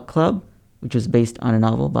Joy Luck Club, which was based on a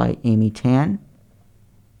novel by Amy Tan.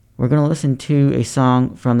 We're going to listen to a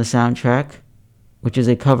song from the soundtrack, which is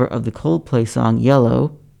a cover of the Coldplay song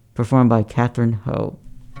Yellow, performed by Catherine Ho.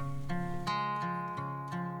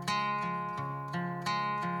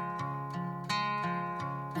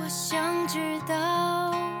 我想知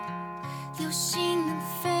道流星能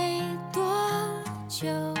飞多久，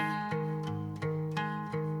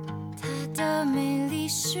它的美丽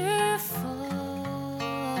是否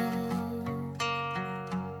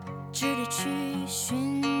值得去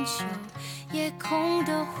寻求？夜空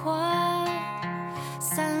的花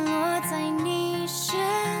散落在你身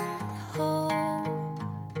后，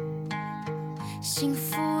幸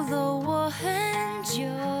福了我很久，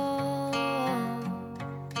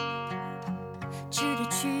值得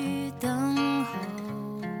去等候。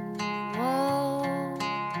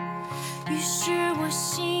于是我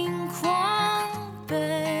心狂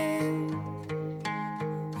奔，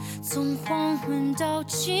从黄昏到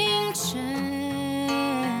清晨，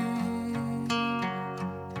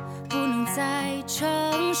不能再承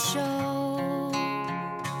受。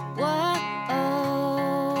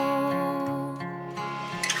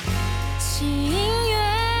情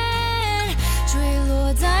缘坠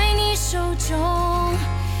落在你手中，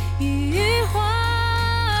羽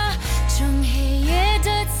化成黑夜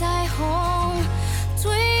的彩虹，蜕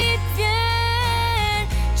变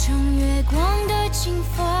成月光的清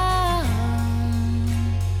风，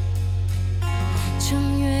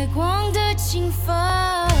成月光的清风。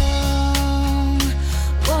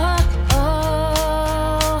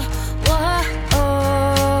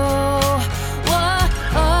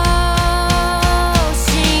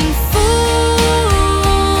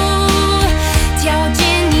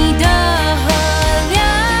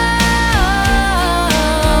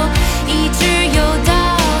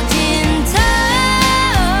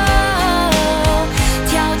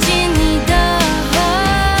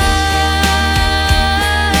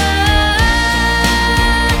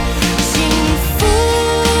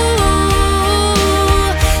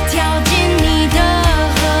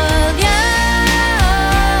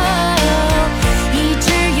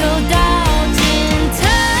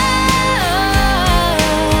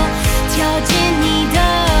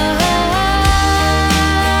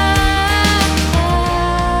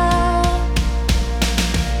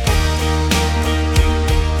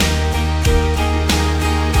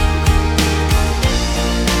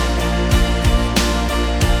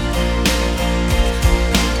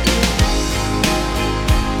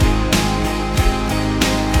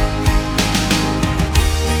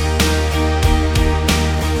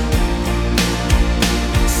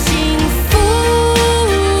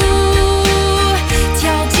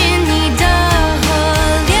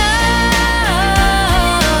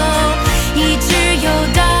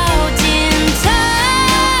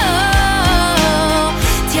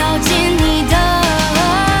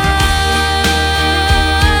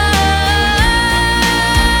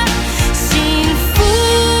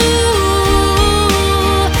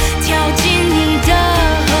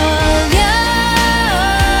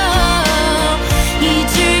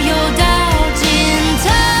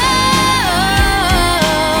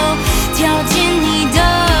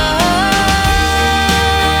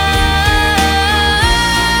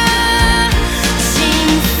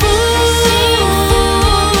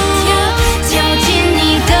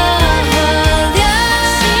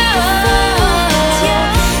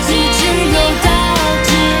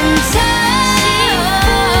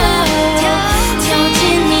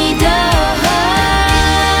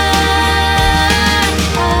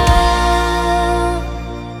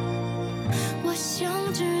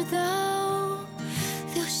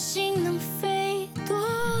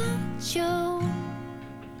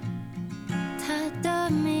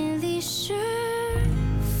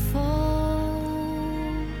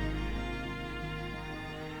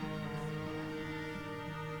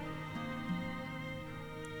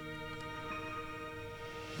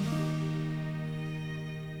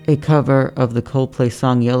A cover of the Coldplay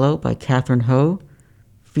song Yellow by Catherine Ho,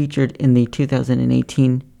 featured in the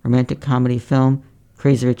 2018 romantic comedy film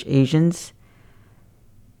Crazy Rich Asians.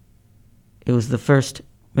 It was the first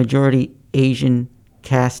majority Asian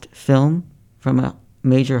cast film from a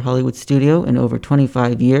major Hollywood studio in over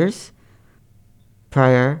 25 years.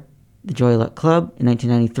 Prior, The Joy Luck Club in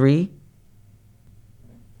 1993.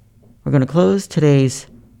 We're going to close today's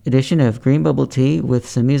edition of Green Bubble Tea with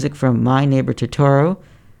some music from My Neighbor Totoro,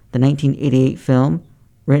 the 1988 film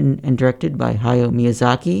written and directed by Hayao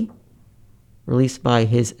Miyazaki, released by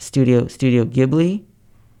his Studio Ghibli.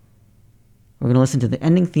 We're going to listen to the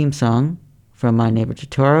ending theme song from My Neighbor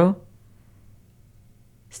Totoro.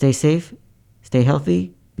 Stay safe, stay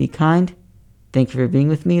healthy, be kind. Thank you for being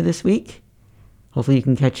with me this week. Hopefully you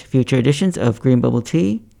can catch future editions of Green Bubble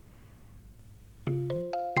Tea.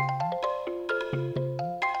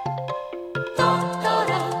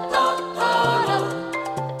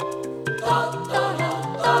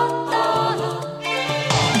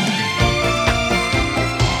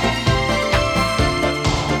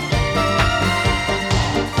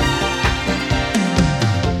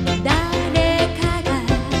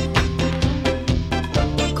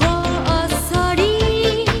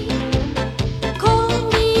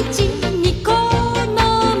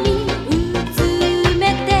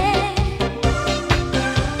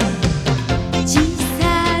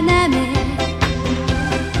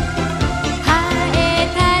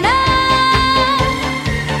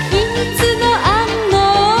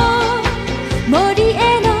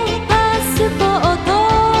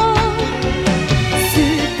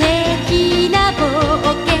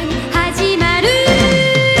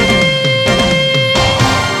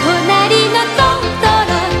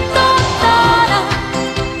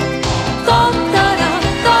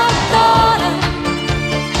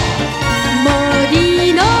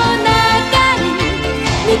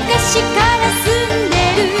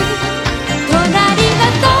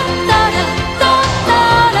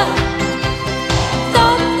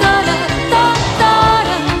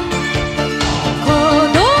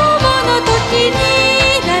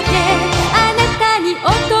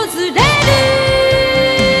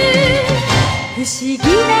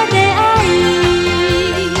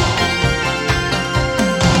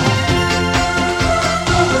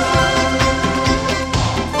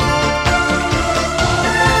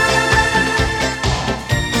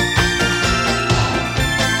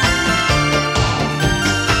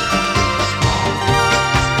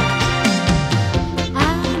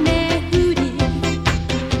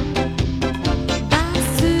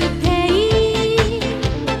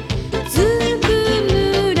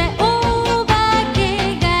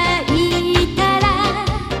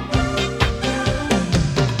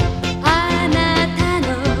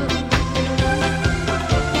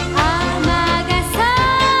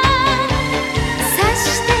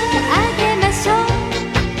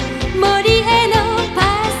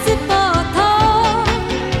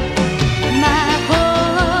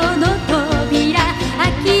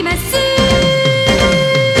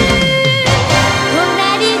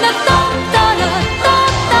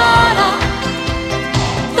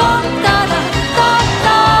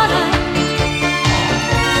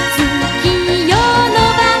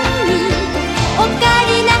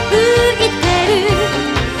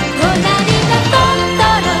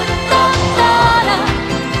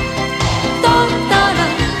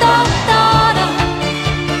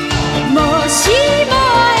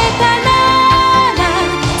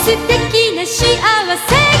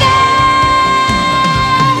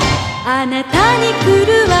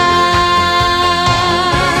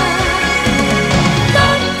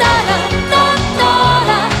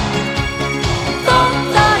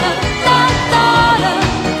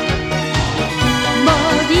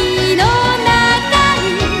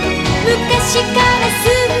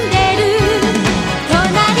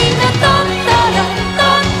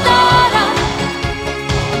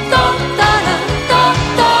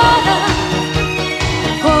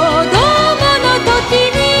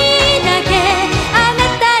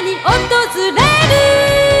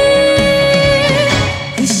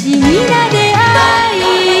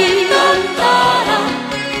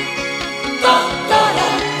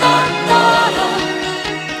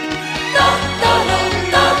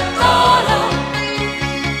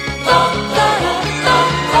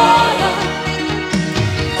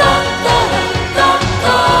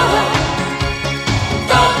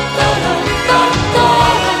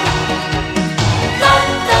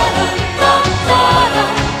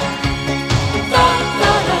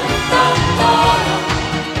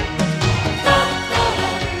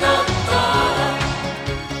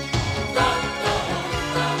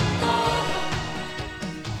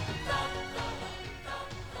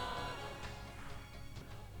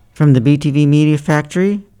 From the BTV Media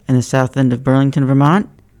Factory in the south end of Burlington, Vermont,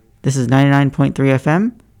 this is 99.3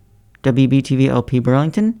 FM, WBTV LP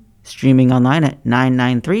Burlington, streaming online at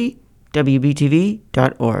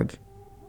 993wbtv.org.